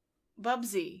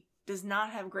 Bubsy does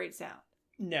not have great sound.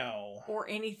 No. Or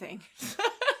anything.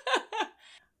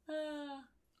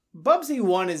 Bubsy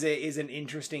 1 is an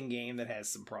interesting game that has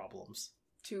some problems.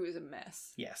 2 is a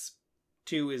mess. Yes.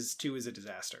 2 is a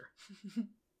disaster.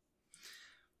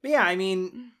 But yeah, I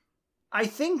mean, I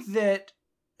think that...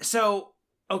 So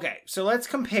let's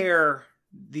compare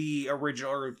the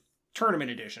original, or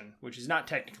Tournament Edition, which is not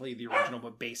technically the original,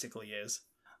 but basically is.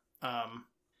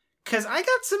 Because I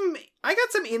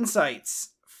got some insights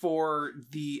for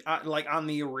the, on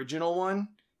the original one,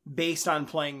 based on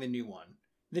playing the new one.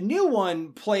 The new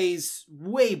one plays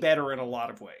way better in a lot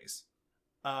of ways.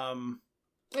 Yeah,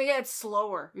 it's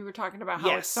slower. We were talking about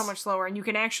how it's so much slower, and you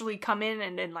can actually come in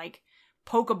and then like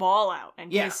poke a ball out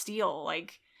and get a steal.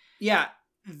 Like, yeah,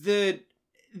 the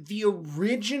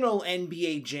original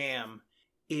NBA Jam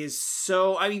is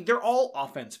so. I mean, they're all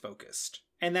offense focused,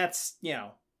 and that's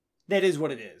that is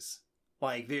what it is.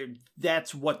 Like,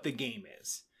 that's what the game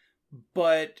is.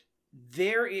 But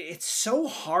it's so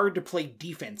hard to play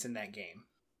defense in that game.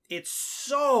 It's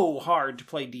so hard to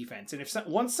play defense. And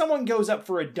once someone goes up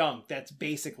for a dunk, that's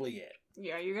basically it.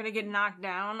 Yeah, you're going to get knocked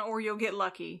down, or you'll get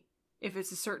lucky if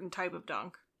it's a certain type of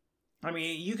dunk. I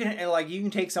mean, you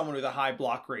can take someone with a high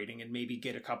block rating and maybe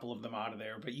get a couple of them out of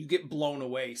there, but you get blown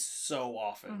away so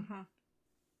often. Mm-hmm.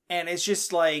 And it's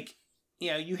just like,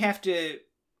 you have to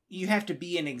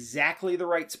be in exactly the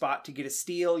right spot to get a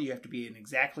steal. You have to be in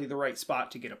exactly the right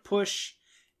spot to get a push.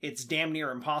 It's damn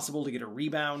near impossible to get a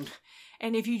rebound.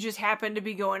 And if you just happen to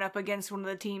be going up against one of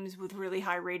the teams with really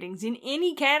high ratings in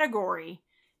any category,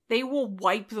 they will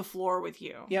wipe the floor with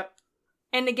you. Yep.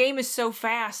 And the game is so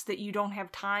fast that you don't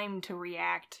have time to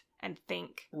react and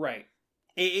think. Right.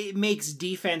 It makes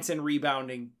defense and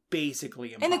rebounding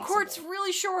basically impossible. And the court's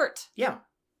really short. Yeah.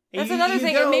 That's another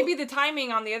thing. And maybe the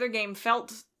timing on the other game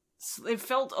felt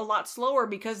a lot slower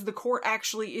because the court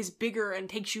actually is bigger and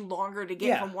takes you longer to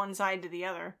get from one side to the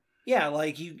other. Yeah,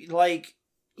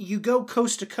 you go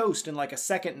coast to coast in like a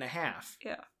second and a half.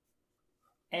 Yeah.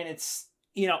 And it's,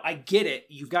 I get it.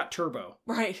 You've got turbo.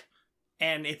 Right.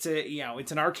 And it's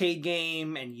it's an arcade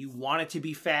game and you want it to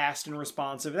be fast and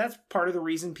responsive. That's part of the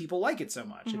reason people like it so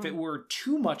much. Mm-hmm. If it were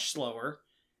too much slower,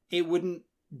 it wouldn't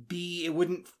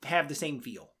have the same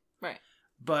feel. Right.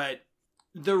 But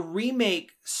the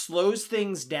remake slows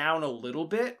things down a little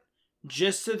bit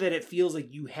just so that it feels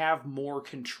like you have more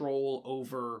control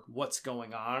over what's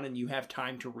going on and you have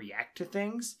time to react to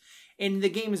things. And the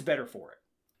game is better for it.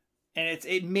 And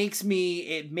it makes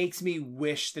me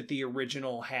wish that the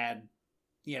original had,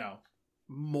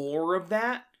 more of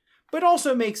that. But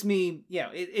also makes me,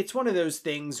 it's one of those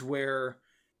things where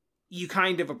you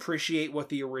kind of appreciate what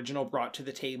the original brought to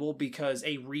the table because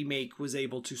a remake was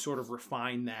able to sort of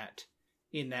refine that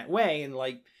in that way. And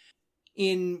like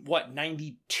in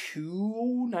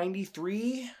 92,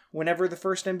 93, whenever the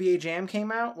first NBA Jam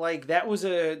came out, like that was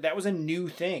a new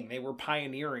thing. They were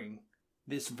pioneering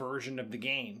this version of the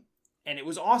game and it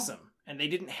was awesome. And they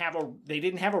didn't have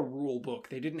a rule book.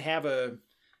 They didn't have a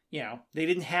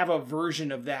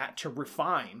version of that to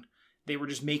refine. They were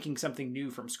just making something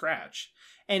new from scratch.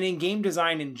 And in game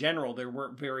design in general, there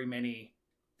weren't very many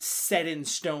set in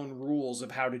stone rules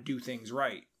of how to do things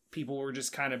right. People were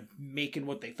just kind of making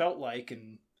what they felt like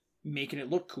and making it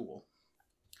look cool.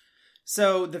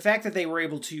 So the fact that they were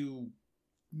able to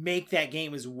make that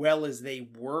game as well as they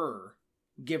were,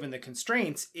 given the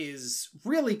constraints, is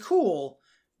really cool.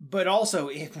 But also,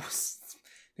 there's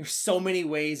so many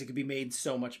ways it could be made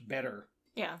so much better.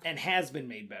 Yeah. And has been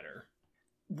made better.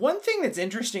 One thing that's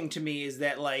interesting to me is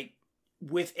that, like,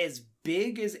 with as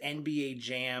big as NBA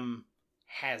Jam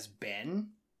has been,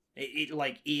 it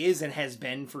like is and has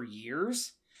been for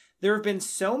years, there have been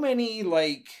so many,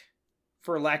 like,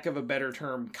 for lack of a better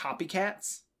term,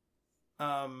 copycats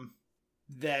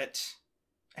that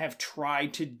have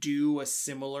tried to do a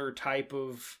similar type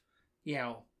of,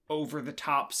 over the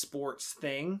top sports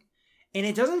thing. And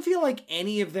it doesn't feel like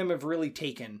any of them have really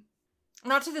taken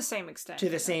Not to the same extent. to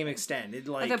the same extent. It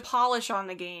Like the polish on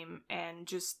the game and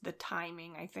just the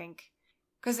timing, I think.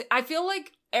 Because I feel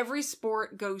like every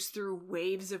sport goes through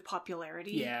waves of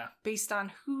popularity. Yeah. Based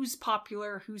on who's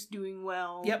popular, who's doing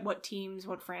well, Yep. what teams,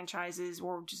 what franchises,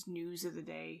 or just news of the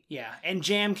day. Yeah, and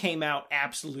Jam came out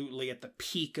absolutely at the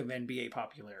peak of NBA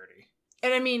popularity.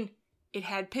 And I mean, it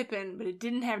had Pippen, but it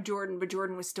didn't have Jordan, but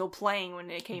Jordan was still playing when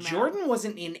it came out. Jordan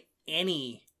wasn't in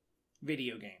any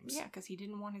video games. Yeah, because he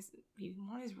didn't want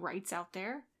his rights out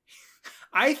there.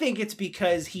 I think it's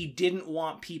because he didn't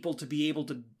want people to be able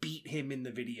to beat him in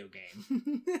the video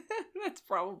game. That's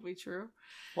probably true.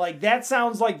 Like, that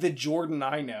sounds like the Jordan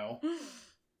I know.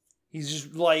 He's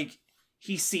just like,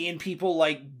 he's seeing people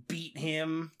like beat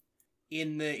him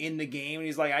in the game, and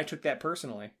he's like, I took that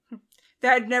personally.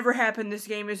 That never happened. This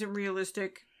game isn't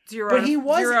realistic. Zero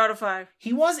out of 5.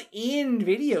 He was in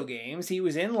video games. He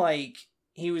was in like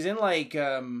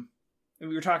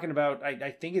we were talking about,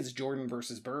 I think it's Jordan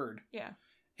versus Bird. Yeah.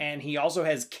 And he also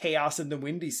has Chaos in the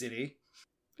Windy City.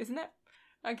 Isn't that?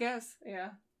 I guess, yeah.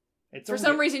 It's For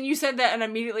some reason, you said that, and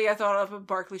immediately I thought of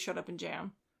Barkley Shut Up and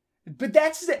Jam. But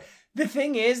that's the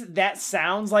thing is, that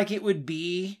sounds like it would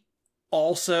be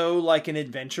also like an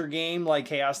adventure game like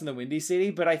Chaos in the Windy City,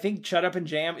 but I think Shut Up and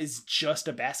Jam is just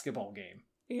a basketball game.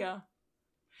 Yeah.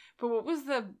 But what was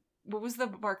the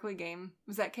Barkley game?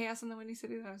 Was that Chaos in the Windy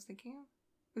City that I was thinking of?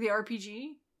 The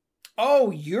RPG? Oh,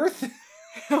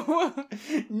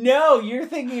 No, you're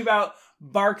thinking about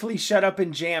Barkley Shut Up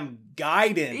and Jam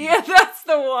Gaiden. Yeah, that's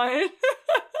the one.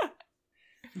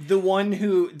 The one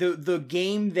the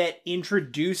game that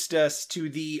introduced us to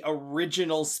the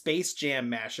original Space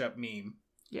Jam mashup meme.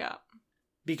 Yeah.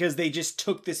 Because they just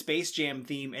took the Space Jam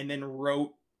theme and then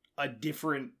wrote a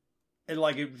different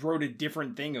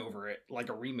thing over it, like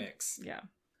a remix. Yeah.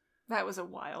 That was a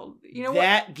wild,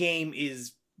 that game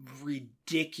is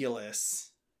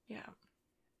ridiculous. Yeah.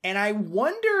 And I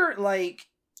wonder, like,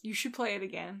 you should play it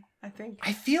again, I think.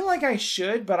 I feel like I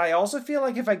should, but I also feel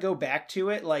like if I go back to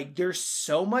it, like, there's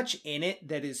so much in it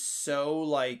that is so,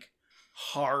 like,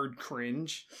 hard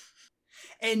cringe.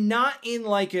 And not in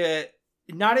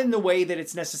the way that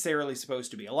it's necessarily supposed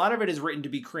to be. A lot of it is written to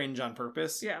be cringe on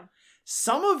purpose. Yeah.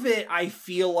 Some of it I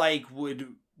feel like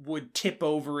would tip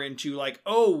over into like,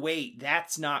 oh wait,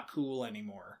 that's not cool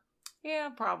anymore. Yeah,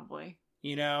 probably.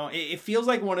 It feels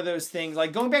like one of those things,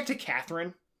 like going back to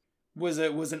Catherine was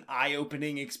an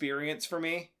eye-opening experience for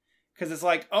me. Because it's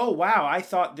like, oh wow, I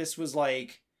thought this was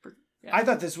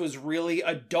really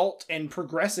adult and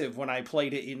progressive when I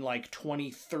played it in like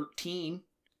 2013.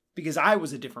 Because I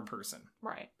was a different person.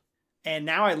 Right. And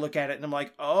now I look at it and I'm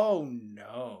like, oh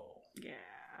no. Yeah.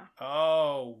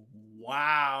 Oh,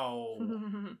 wow.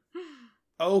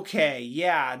 Okay,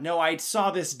 yeah. No, I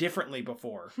saw this differently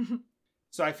before.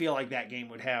 So I feel like that game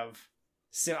would have...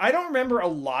 So I don't remember a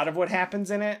lot of what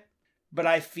happens in it, but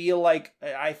I feel like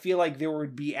there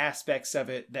would be aspects of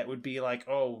it that would be like,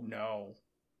 oh no.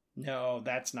 No,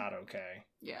 that's not okay.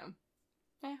 Yeah.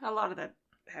 A lot of that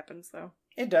happens, though.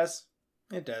 It does.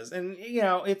 It does. And,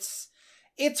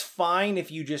 it's fine if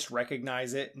you just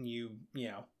recognize it and you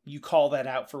call that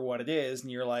out for what it is and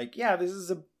you're like, yeah, this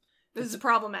is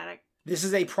problematic. This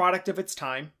is a product of its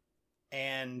time.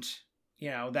 And,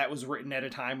 that was written at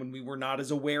a time when we were not as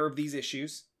aware of these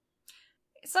issues.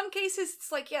 In some cases,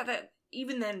 it's like, yeah, that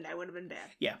even then that would have been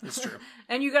bad. Yeah, that's true.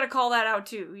 And you got to call that out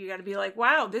too. You got to be like,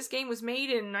 wow, this game was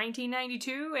made in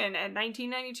 1992 and at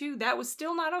 1992, that was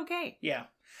still not okay. Yeah.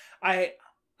 I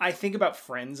think about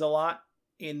Friends a lot.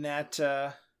 In that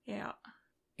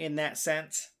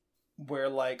sense, where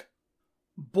like,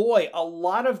 boy, a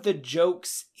lot of the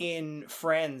jokes in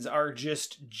Friends are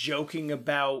just joking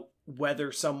about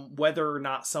whether or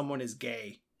not someone is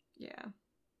gay. Yeah.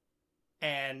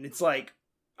 And it's like,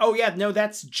 oh yeah, no,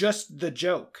 that's just the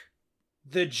joke.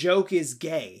 The joke is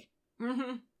gay.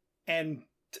 Mm-hmm. And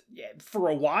for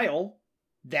a while,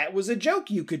 that was a joke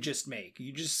you could just make.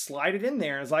 You just slide it in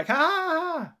there. And it's like, ha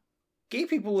ha ha. Gay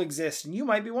people exist, and you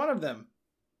might be one of them.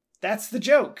 That's the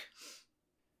joke.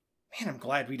 Man, I'm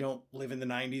glad we don't live in the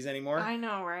 90s anymore. I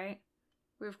know, right?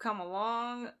 We've come a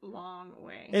long, long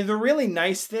way. And the really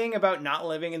nice thing about not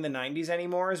living in the 90s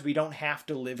anymore is we don't have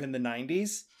to live in the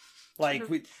 90s.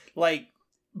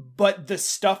 But the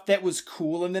stuff that was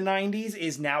cool in the 90s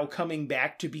is now coming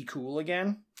back to be cool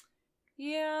again.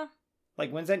 Yeah.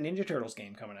 Like, when's that Ninja Turtles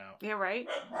game coming out? Yeah, right?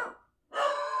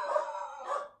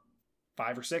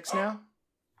 5 or 6 now?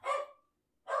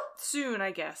 Soon,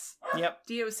 I guess. Yep.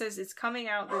 Dio says it's coming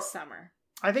out this summer.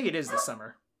 I think it is this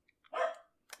summer.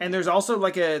 And there's also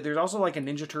like a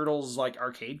Ninja Turtles like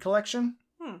arcade collection.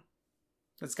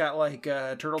 It's got like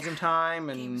Turtles in Time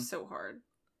and... Game's so hard.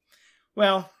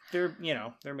 Well, they're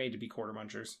made to be quarter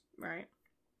munchers. Right.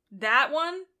 That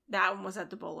one was at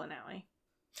the bowling alley.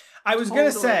 I was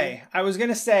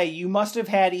gonna say, you must have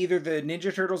had either the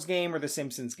Ninja Turtles game or the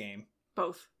Simpsons game.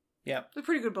 Both. Yep. It's a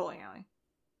pretty good bowling alley.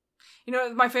 You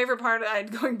know, my favorite part,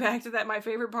 going back to that, my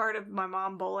favorite part of my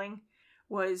mom bowling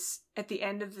was at the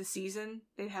end of the season,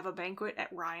 they'd have a banquet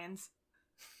at Ryan's.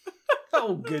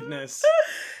 Oh, goodness.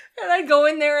 And I'd go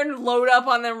in there and load up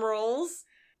on them rolls.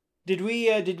 Did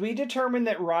we determine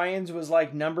that Ryan's was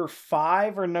like number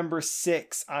 5 or number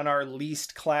 6 on our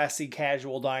least classy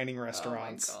casual dining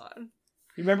restaurants? Oh my god.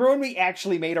 You remember when we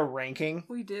actually made a ranking?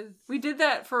 We did. We did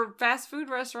that for fast food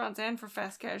restaurants and for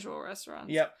fast casual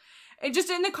restaurants. Yep. And just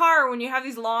in the car, when you have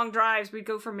these long drives, we'd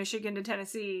go from Michigan to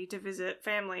Tennessee to visit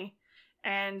family.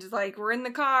 And, like, we're in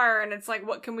the car, and it's like,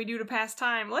 what can we do to pass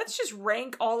time? Let's just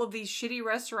rank all of these shitty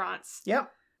restaurants.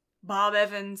 Yep. Bob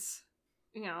Evans,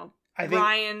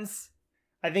 Ryan's.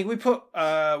 I think we put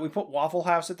Waffle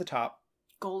House at the top.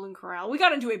 Golden Corral. We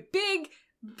got into a big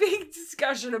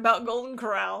discussion about Golden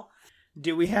Corral.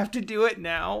 Do we have to do it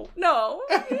now? No.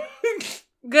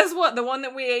 Guess what? The one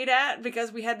that we ate at,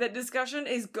 because we had that discussion,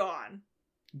 is gone.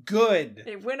 Good.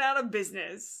 It went out of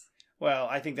business. Well,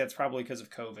 I think that's probably because of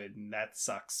COVID, and that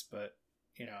sucks, but,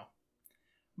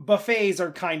 buffets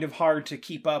are kind of hard to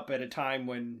keep up at a time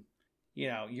when,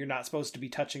 you're not supposed to be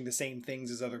touching the same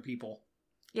things as other people.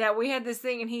 Yeah, we had this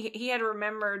thing, and he had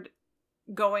remembered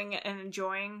going and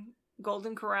enjoying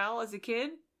Golden Corral as a kid,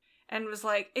 and was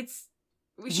like,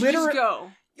 we should just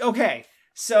go. Okay,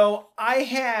 so I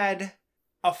had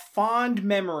a fond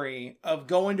memory of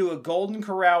going to a Golden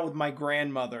Corral with my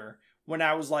grandmother when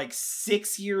I was like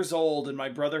 6 years old and my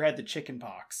brother had the chicken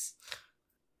pox.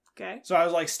 Okay. So I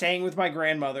was like staying with my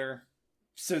grandmother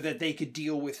so that they could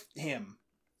deal with him.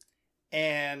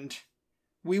 And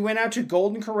we went out to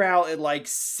Golden Corral at like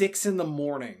 6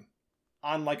 a.m.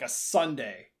 on like a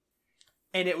Sunday.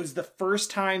 And it was the first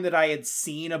time that I had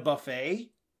seen a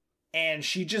buffet. And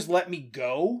she just let me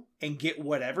go and get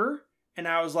whatever. And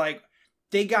I was like,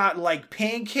 they got like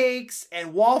pancakes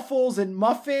and waffles and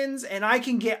muffins, and I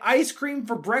can get ice cream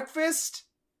for breakfast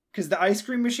because the ice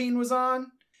cream machine was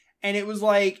on. And it was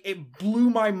like, it blew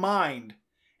my mind.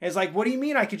 It's like, what do you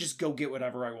mean I could just go get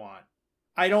whatever I want?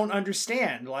 I don't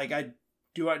understand. Like, I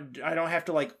don't have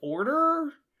to like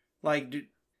order? Like,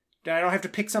 I don't have to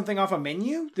pick something off a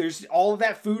menu? There's all of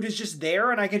that food is just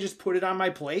there and I can just put it on my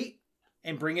plate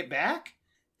and bring it back?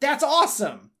 That's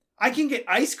awesome. I can get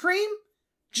ice cream?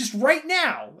 Just right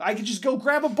now. I could just go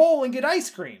grab a bowl and get ice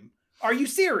cream. Are you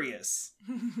serious?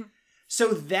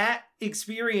 So that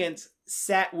experience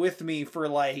sat with me for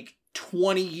like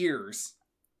 20 years.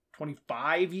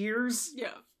 25 years?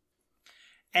 Yeah.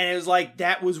 And it was like,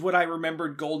 that was what I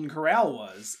remembered Golden Corral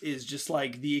was. Is just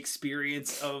like the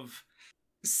experience of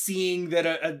seeing that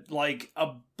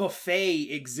a buffet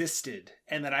existed.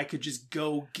 And that I could just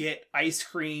go get ice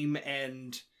cream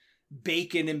and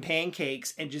bacon and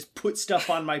pancakes and just put stuff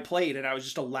on my plate, and I was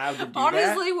just allowed to do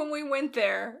Honestly, when we went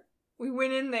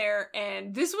in there,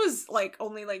 and this was like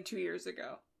only like 2 years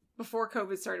ago, before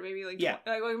COVID started, maybe like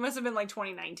it must have been like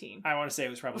 2019. I want to say it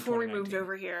was probably before we moved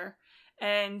over here,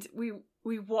 and we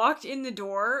walked in the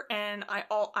door, and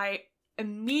I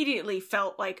immediately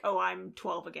felt like, oh, I'm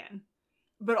 12 again.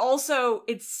 But also,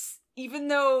 it's even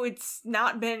though you've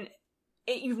not been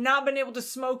able to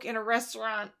smoke in a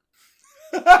restaurant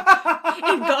in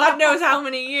God knows how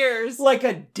many years. Like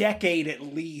a decade at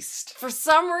least. For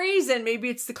some reason, maybe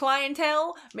it's the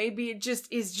clientele, maybe it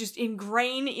just is just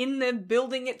ingrained in the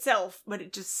building itself, but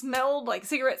it just smelled like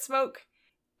cigarette smoke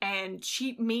and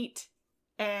cheap meat.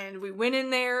 And we went in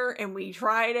there and we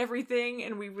tried everything,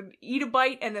 and we would eat a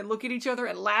bite and then look at each other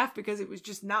and laugh because it was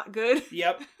just not good.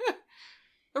 Yep.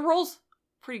 The rolls,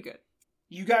 pretty good.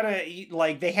 You gotta eat,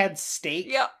 like, they had steak.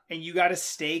 Yep. And you got a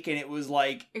steak, and it was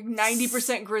like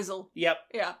 90% grizzle. Yep.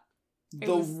 Yeah.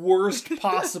 The worst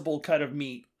possible cut of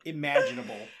meat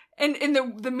imaginable. And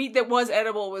the meat that was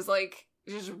edible was like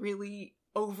just really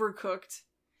overcooked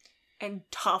and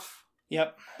tough.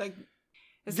 Yep. Like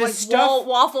it's like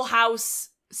Waffle House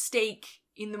steak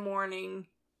in the morning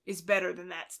is better than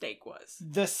that steak was.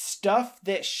 The stuff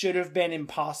that should have been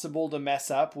impossible to mess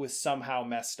up was somehow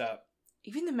messed up.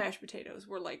 Even the mashed potatoes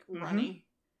were like runny.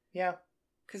 Yeah.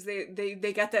 Because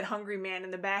they got that hungry man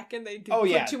in the back and they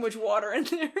put too much water in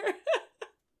there.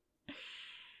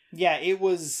 Yeah, it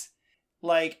was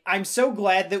like, I'm so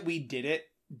glad that we did it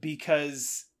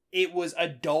because it was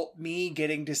adult me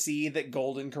getting to see that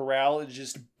Golden Corral is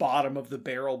just bottom of the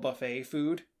barrel buffet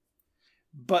food.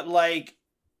 But like,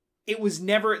 it was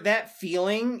never, that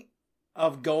feeling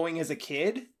of going as a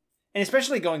kid, and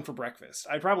especially going for breakfast.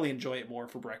 I'd probably enjoy it more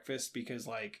for breakfast because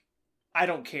like I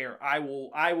don't care. I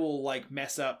will like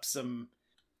mess up some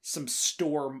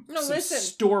store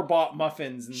bought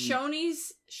muffins and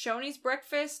Shoney's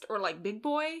breakfast or like Big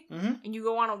Boy, and you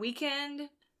go on a weekend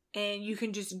and you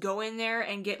can just go in there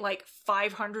and get like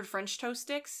 500 French toast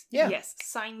sticks. Yeah. Yes,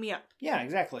 sign me up. Yeah,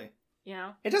 exactly. You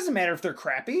know? It doesn't matter if they're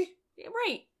crappy.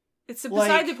 Right. It's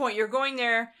beside the point. You're going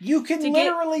there. You can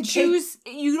literally choose.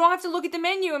 You don't have to look at the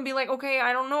menu and be like, okay,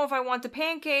 I don't know if I want the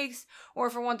pancakes or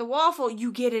if I want the waffle.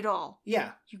 You get it all.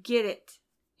 Yeah. You get it.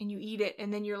 And you eat it.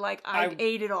 And then you're like, I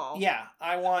ate it all. Yeah.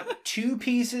 I want 2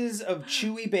 pieces of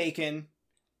chewy bacon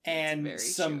and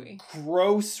some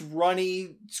gross,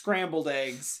 runny scrambled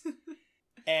eggs.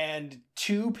 And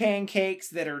 2 pancakes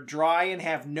that are dry and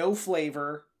have no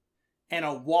flavor. And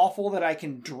a waffle that I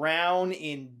can drown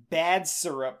in bad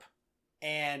syrup.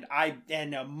 And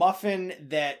a muffin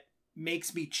that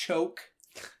makes me choke.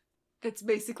 That's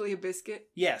basically a biscuit.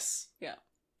 Yes. Yeah.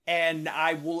 And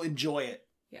I will enjoy it.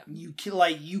 Yeah.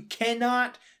 You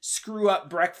cannot screw up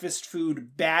breakfast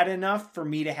food bad enough for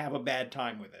me to have a bad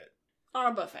time with it.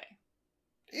 On a buffet.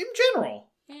 In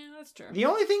general. Yeah, that's true. The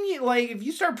only thing if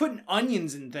you start putting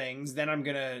onions in things, then I'm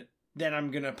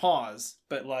gonna pause.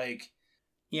 But like,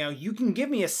 you know, you can give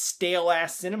me a stale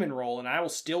ass cinnamon roll and I will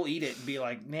still eat it and be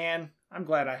like, man, I'm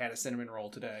glad I had a cinnamon roll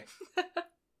today.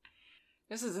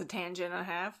 This is a tangent I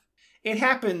have. It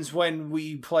happens when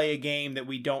we play a game that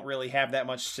we don't really have that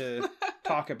much to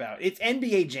talk about. It's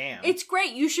NBA Jam. It's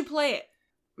great. You should play it.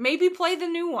 Maybe play the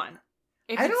new one.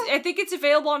 I think it's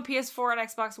available on PS4 and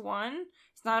Xbox One.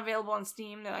 It's not available on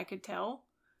Steam that I could tell.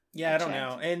 Yeah, I don't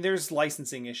know. And there's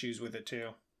licensing issues with it too.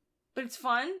 But it's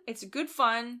fun. It's good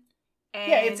fun.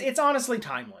 And... yeah, it's honestly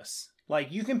timeless.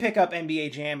 Like, you can pick up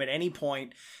NBA Jam at any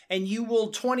point, and you will,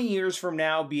 20 years from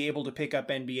now, be able to pick up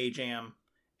NBA Jam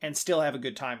and still have a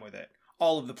good time with it.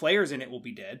 All of the players in it will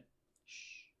be dead.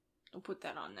 Shh. Don't put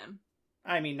that on them.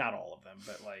 I mean, not all of them,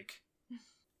 but like...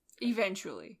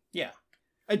 eventually. Yeah.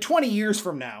 20 years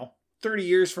from now, 30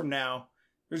 years from now,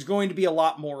 there's going to be a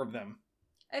lot more of them.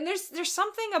 And there's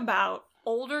something about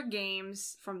older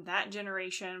games from that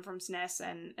generation, from SNES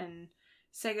and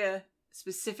Sega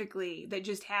specifically, that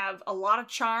just have a lot of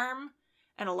charm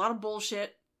and a lot of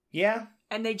bullshit. Yeah.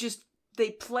 And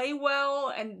they play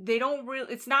well, and they don't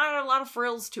really, it's not a lot of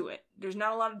frills to it. There's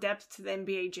not a lot of depth to the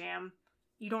NBA Jam.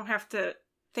 You don't have to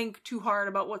think too hard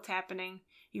about what's happening.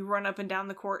 You run up and down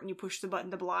the court and you push the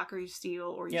button to block, or you steal,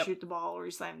 or you shoot the ball, or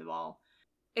you slam the ball.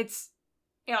 It's,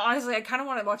 you know, honestly, I kind of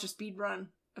want to watch a speed run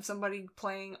of somebody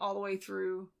playing all the way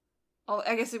through.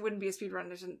 I guess it wouldn't be a speed run.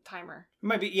 There's a timer. It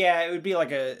might be, yeah, it would be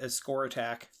like a score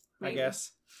attack, maybe. I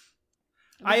guess.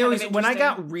 When I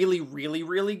got really, really,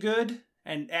 really good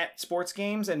and at sports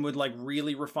games and would like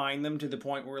really refine them to the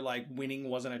point where like winning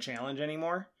wasn't a challenge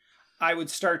anymore, I would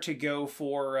start to go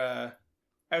for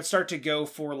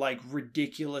like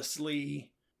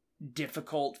ridiculously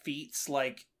difficult feats.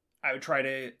 Like I would try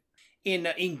to,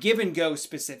 in Give and Go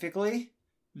specifically,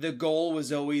 the goal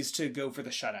was always to go for the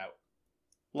shutout.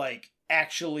 Like,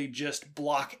 actually just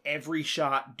block every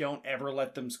shot. Don't ever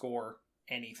let them score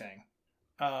anything.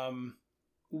 I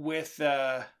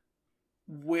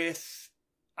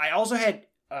also had,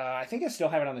 I think I still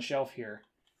have it on the shelf here.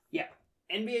 Yeah,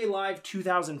 NBA Live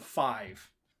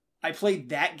 2005. I played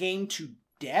that game to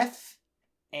death,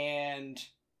 and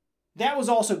that was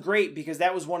also great because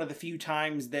that was one of the few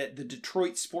times that the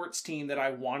Detroit sports team that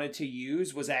I wanted to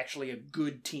use was actually a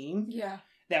good team. Yeah.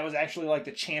 That was actually like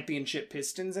the championship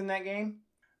Pistons in that game.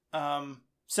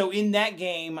 So in that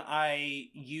game, I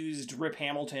used Rip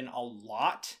Hamilton a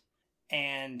lot,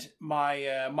 and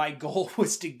my goal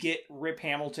was to get Rip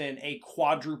Hamilton a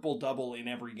quadruple double in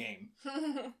every game.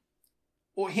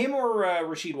 Or him or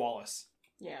Rasheed Wallace.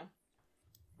 Yeah.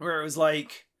 Where it was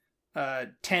like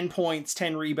 10 points,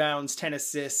 10 rebounds, 10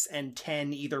 assists, and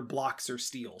 10 either blocks or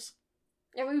steals.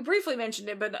 Yeah, we briefly mentioned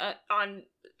it, but on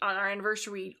our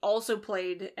anniversary, we also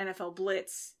played NFL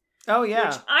Blitz. Oh, yeah.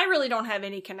 Which I really don't have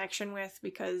any connection with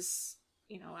because,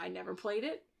 you know, I never played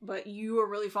it, but you were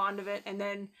really fond of it. And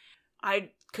then a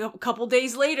couple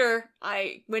days later,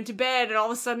 I went to bed and all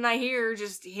of a sudden I hear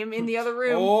just him in the other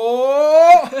room.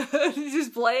 Oh!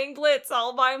 Just playing Blitz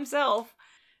all by himself.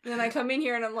 And then I come in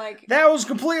here and I'm like... That was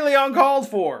completely uncalled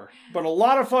for, but a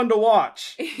lot of fun to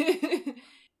watch.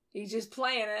 He's just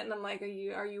playing it, and I'm like,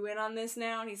 are you in on this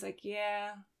now? And he's like, yeah.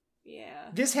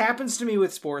 This happens to me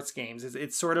with sports games.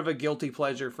 It's sort of a guilty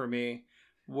pleasure for me,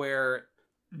 where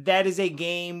that is a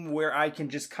game where I can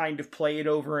just kind of play it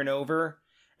over and over,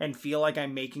 and feel like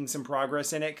I'm making some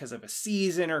progress in it because of a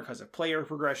season or because of player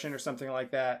progression or something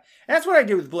like that. And that's what I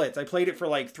did with Blitz. I played it for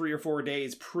like 3 or 4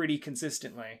 days pretty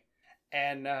consistently.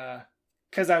 And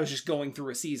because I was just going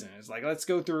through a season. It's like, let's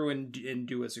go through and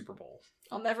do a Super Bowl.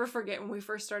 I'll never forget when we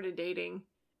first started dating.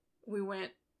 We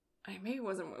went, maybe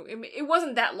it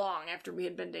wasn't that long after we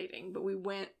had been dating, but we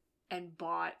went and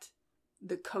bought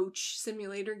the Coach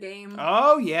Simulator game.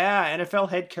 Oh, yeah. NFL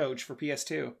Head Coach for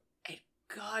PS2. And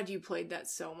God, you played that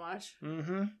so much.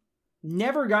 Mm-hmm.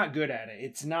 Never got good at it.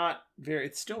 It's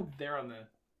still there on the...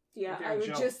 Yeah, I was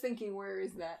just thinking, where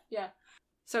is that? Yeah.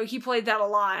 So he played that a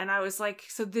lot, and I was like,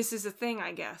 so this is a thing,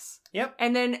 I guess. Yep.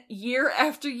 And then year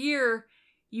after year,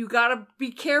 you gotta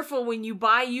be careful when you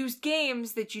buy used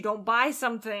games that you don't buy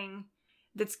something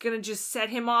that's gonna just set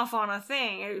him off on a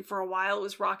thing. For a while, it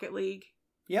was Rocket League.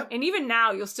 Yep. And even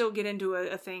now, you'll still get into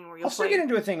a thing where you'll I'll still get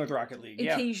into a thing with Rocket League,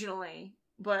 occasionally.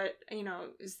 But,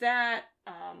 is that...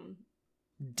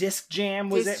 Disc Jam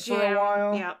was it for a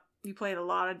while? Yep. You played a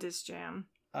lot of Disc Jam.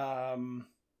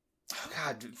 Oh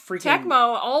God, freaking...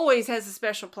 Tecmo always has a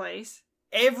special place.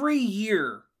 Every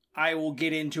year, I will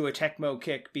get into a Tecmo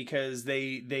kick because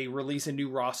they release a new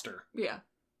roster. Yeah.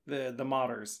 The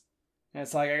modders. And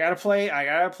it's like, I gotta play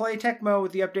Tecmo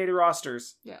with the updated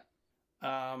rosters. Yeah.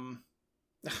 I'm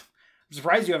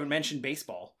surprised you haven't mentioned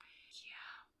baseball.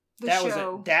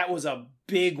 Yeah. That was a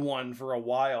big one for a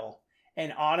while.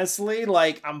 And honestly,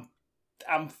 like,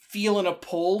 I'm feeling a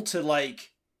pull to,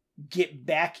 like, get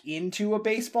back into a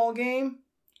baseball game.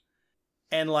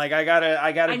 And, like, I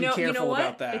gotta be careful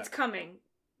about that. It's coming.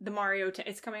 The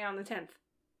it's coming out on the 10th.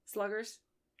 Sluggers?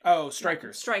 Oh,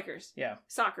 Strikers. Strikers. Yeah.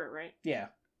 Soccer, right? Yeah.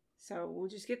 So we'll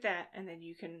just get that, and then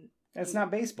you can... That's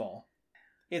not baseball.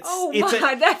 That's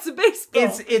a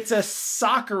baseball. It's a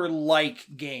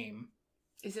soccer-like game.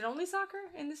 Is it only soccer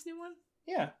in this new one?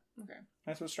 Yeah. Okay.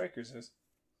 That's what Strikers is.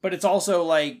 But it's also,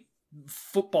 like,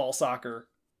 football soccer.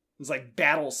 It's like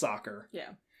battle soccer.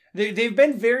 Yeah. They've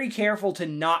been very careful to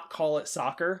not call it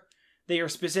soccer. They are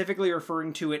specifically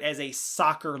referring to it as a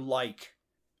soccer-like,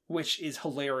 which is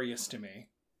hilarious to me.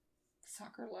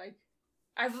 Soccer-like.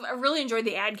 I really enjoyed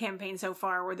the ad campaign so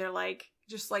far, where they're like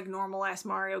just like normal ass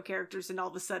Mario characters, and all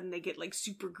of a sudden they get like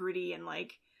super gritty and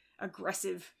like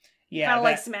aggressive. Yeah, kind of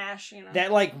like Smash,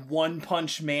 That like One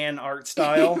Punch Man art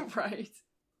style, right?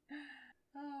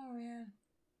 Oh yeah.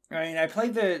 I mean, I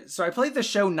played the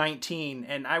show 19,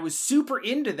 and I was super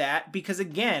into that because,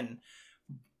 again,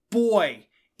 boy,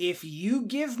 if you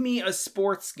give me a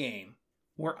sports game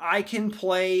where I can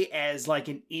play as like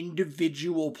an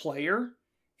individual player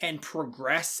and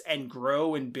progress and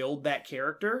grow and build that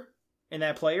character and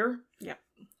that player, yeah,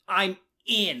 I'm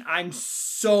in. I'm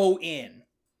so in.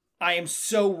 I am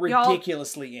so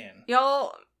ridiculously in.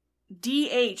 Y'all,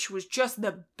 DH was just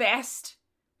the best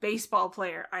baseball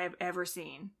player I have ever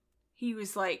seen. He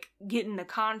was like getting the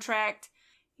contract,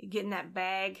 getting that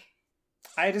bag.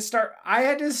 I had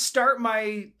to start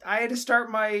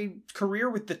my career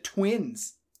with the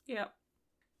Twins. Yep.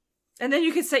 And then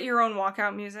you could set your own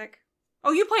walkout music.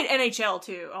 Oh, you played NHL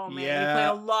too. Oh man, yeah.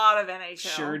 You played a lot of NHL.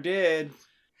 Sure did.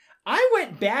 I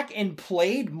went back and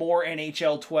played more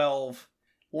NHL 12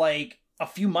 like a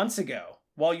few months ago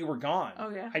while you were gone.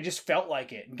 Oh yeah. I just felt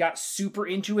like it and got super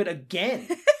into it again.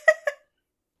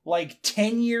 Like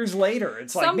 10 years later.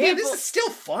 It's like, man, this is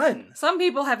still fun. Some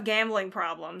people have gambling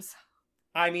problems.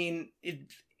 I mean,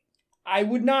 I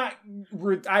would not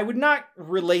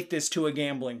relate this to a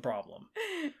gambling problem.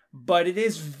 But it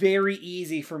is very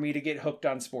easy for me to get hooked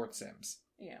on sports sims.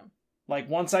 Yeah. Like,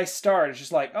 once I start, it's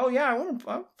just like, oh yeah,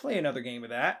 I'll play another game of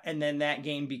that. And then that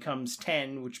game becomes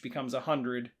 10, which becomes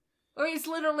 100. Or it's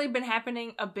literally been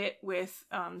happening a bit with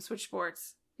Switch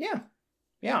Sports. Yeah.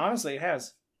 Yeah, honestly, it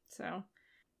has. So.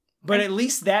 But at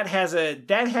least that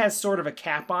has sort of a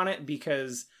cap on it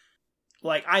because,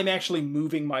 like, I'm actually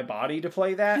moving my body to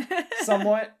play that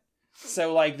somewhat.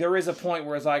 So, like, there is a point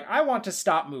where it's like, I want to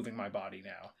stop moving my body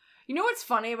now. You know what's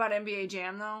funny about NBA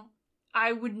Jam, though?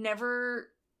 I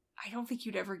don't think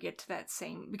you'd ever get to that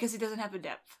same, because it doesn't have the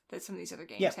depth that some of these other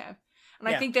games have. And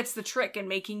I think that's the trick in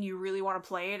making you really want to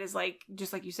play it, is like,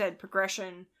 just like you said,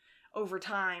 progression over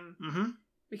time. Mm-hmm.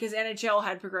 Because NHL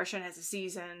had progression as a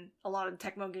season. A lot of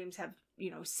Tecmo games have,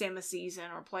 sim a season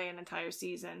or play an entire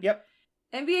season. Yep.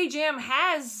 NBA Jam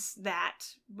has that,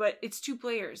 but it's 2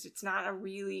 players. It's not a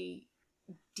really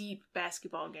deep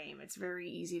basketball game. It's very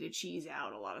easy to cheese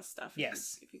out a lot of stuff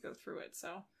if you go through it.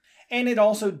 So, and it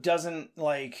also doesn't,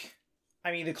 like,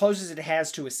 I mean, the closest it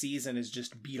has to a season is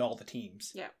just beat all the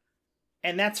teams. Yeah.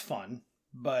 And that's fun,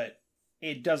 but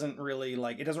it doesn't really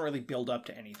build up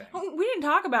to anything. Oh, we didn't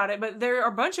talk about it, but there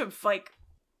are a bunch of, like,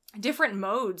 different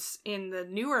modes in the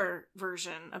newer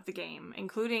version of the game,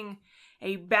 including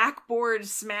a backboard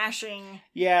smashing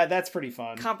that's pretty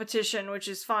fun. competition, which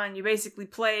is fun. You basically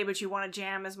play, but you want to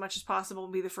jam as much as possible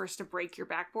and be the first to break your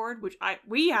backboard, which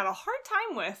we had a hard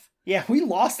time with. Yeah, we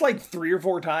lost like 3 or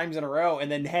 4 times in a row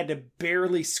and then had to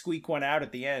barely squeak one out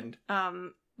at the end.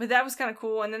 But that was kind of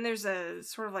cool. And then there's a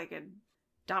sort of like a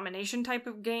domination type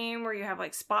of game where you have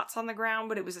like spots on the ground,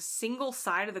 but it was a single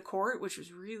side of the court, which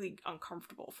was really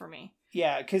uncomfortable for me.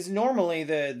 Yeah, because normally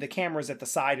the camera's at the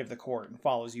side of the court and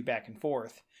follows you back and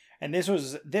forth. And this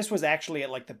was actually at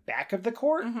like the back of the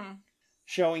court,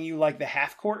 showing you like the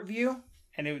half court view.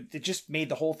 And it just made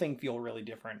the whole thing feel really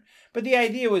different. But the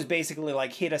idea was basically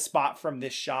like hit a spot from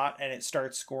this shot and it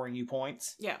starts scoring you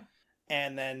points. Yeah.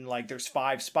 And then like there's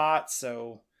 5 spots,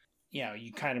 so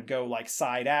you kind of go like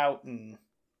side out and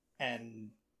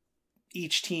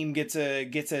each team gets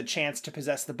a chance to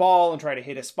possess the ball and try to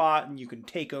hit a spot, and you can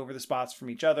take over the spots from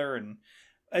each other, and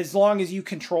as long as you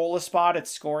control a spot,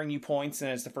 it's scoring you points,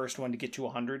 and it's the first one to get to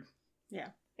 100. Yeah.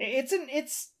 They've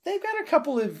got a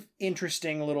couple of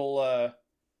interesting little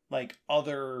like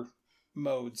other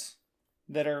modes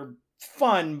that are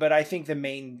fun, but I think the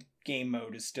main game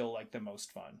mode is still like the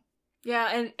most fun.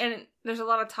 Yeah, and there's a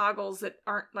lot of toggles that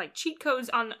aren't like cheat codes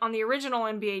on the original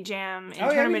NBA Jam in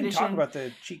Tournament Tournament Edition. Edition. Talk about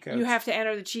the cheat codes. You have to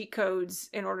enter the cheat codes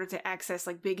in order to access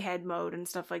like big head mode and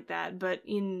stuff like that. But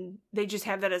they just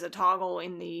have that as a toggle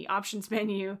in the options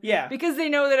menu. Yeah, because they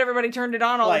know that everybody turned it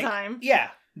on all the time. Yeah.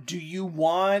 Do you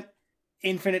want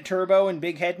infinite turbo and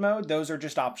big head mode? Those are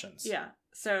just options. Yeah.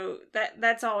 So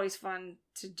that's always fun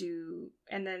to do,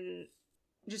 and then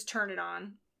just turn it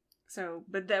on. So,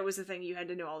 but that was the thing. You had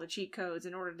to know all the cheat codes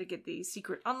in order to get the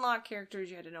secret unlock characters.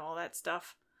 You had to know all that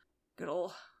stuff. Good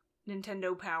old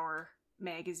Nintendo Power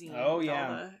magazine. Oh, with yeah.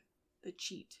 all the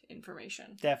cheat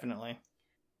information. Definitely.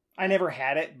 I never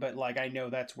had it, but like I know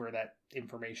that's where that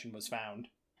information was found.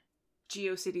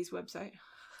 GeoCities website.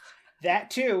 That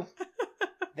too.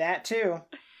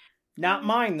 Not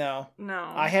mine though. No.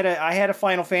 I had a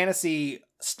Final Fantasy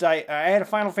site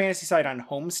on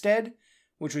Homestead,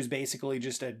 which was basically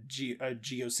just a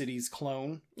GeoCities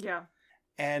clone. Yeah.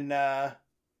 And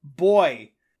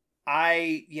boy,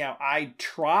 I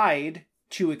tried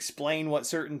to explain what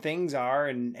certain things are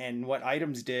and what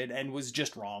items did, and was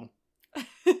just wrong.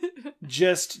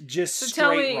 just so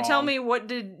straight wrong. Tell me, what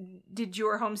did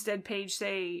your Homestead page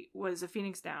say was a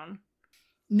Phoenix Down?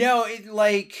 No,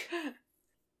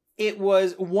 it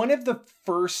was one of the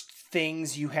first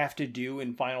things you have to do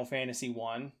in Final Fantasy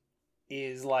 1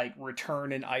 is like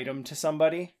return an item to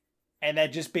somebody, and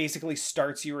that just basically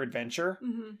starts your adventure.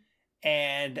 Mm-hmm.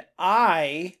 And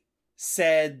I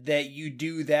said that you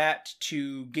do that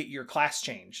to get your class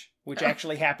change, which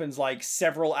actually happens like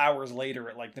several hours later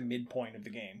at like the midpoint of the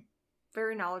game.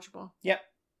 Very knowledgeable. Yep.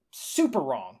 Super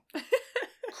wrong.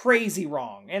 Crazy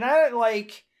wrong. And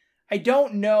I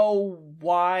don't know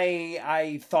why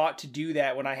I thought to do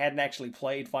that when I hadn't actually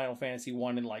played Final Fantasy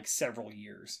 1 in like several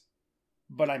years.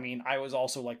 But I mean, I was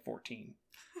also like 14.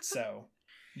 So,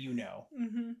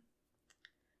 Mm-hmm.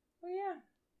 Well,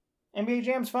 yeah. NBA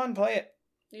Jam's fun. Play it.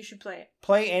 You should play it.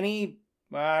 Play any...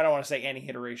 Well, I don't want to say any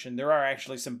iteration. There are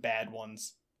actually some bad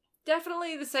ones.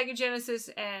 Definitely the Sega Genesis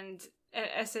and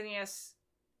SNES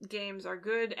games are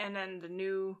good. And then the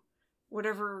new...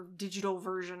 whatever digital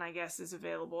version, I guess, is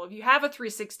available. If you have a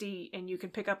 360 and you can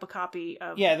pick up a copy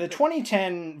of... Yeah, the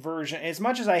 2010 version, as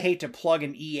much as I hate to plug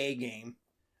an EA game,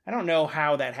 I don't know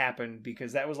how that happened,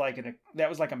 because that was like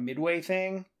a Midway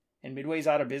thing, and Midway's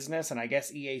out of business, and I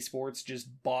guess EA Sports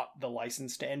just bought the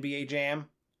license to NBA Jam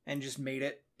and just made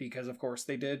it, because of course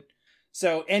they did.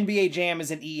 So NBA Jam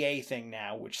is an EA thing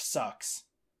now, which sucks.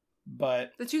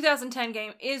 But... the 2010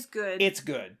 game is good. It's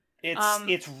good.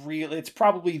 It's real. It's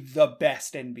probably the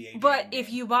best NBA Jam but game.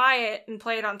 if you buy it and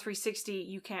play it on 360,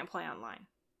 you can't play online.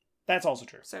 That's also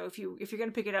true. So if you're going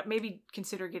to pick it up, maybe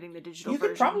consider getting the digital version. You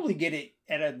could probably get it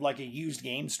at a used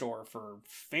game store for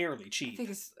fairly cheap. I think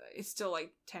it's still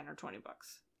like $10 or $20.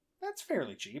 That's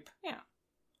fairly cheap. Yeah.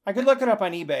 I could look it up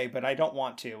on eBay, but I don't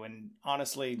want to, and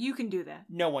honestly... You can do that.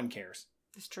 No one cares.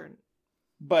 It's true.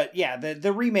 But yeah,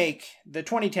 the remake, the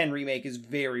 2010 remake is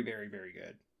very, very, very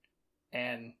good.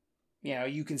 And...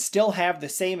 you can still have the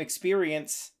same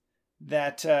experience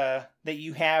that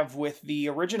you have with the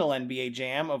original NBA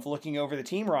Jam of looking over the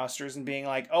team rosters and being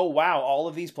like, oh wow, all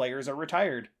of these players are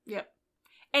retired. Yep.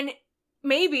 And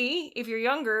maybe, if you're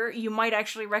younger, you might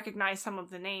actually recognize some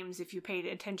of the names if you paid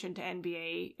attention to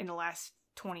NBA in the last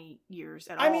 20 years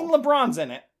at all. I mean, LeBron's in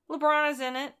it. LeBron is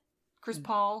in it. Chris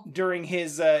Paul. During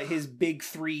his big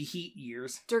 3 Heat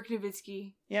years. Dirk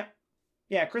Nowitzki. Yep.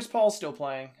 Yeah, Chris Paul's still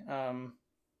playing.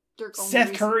 Dirk only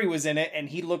Seth Curry was in it, and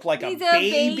he looked like He's a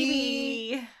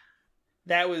baby.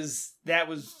 That was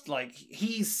like,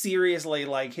 he's seriously,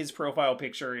 like, his profile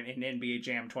picture in NBA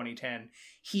Jam 2010.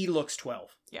 He looks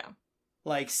 12. Yeah.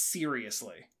 Like,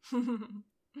 seriously.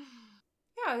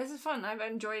 Yeah, this is fun. I've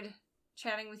enjoyed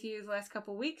chatting with you the last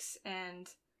couple weeks, and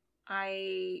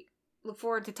I look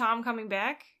forward to Tom coming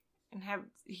back and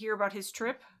hear about his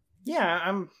trip. Yeah,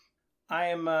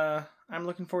 I'm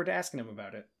looking forward to asking him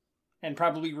about it. And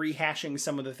probably rehashing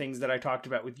some of the things that I talked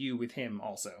about with him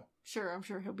also. Sure, I'm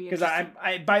sure he'll be because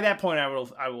I by that point I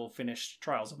will finish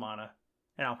Trials of Mana,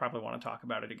 and I'll probably want to talk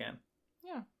about it again.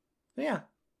 Yeah. But yeah.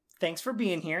 Thanks for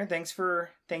being here. Thanks for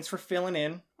filling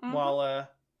in while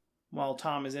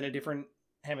Tom is in a different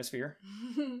hemisphere.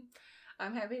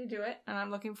 I'm happy to do it, and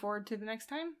I'm looking forward to the next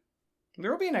time.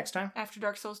 There will be a next time. After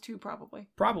Dark Souls 2, probably.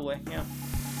 Probably, yeah.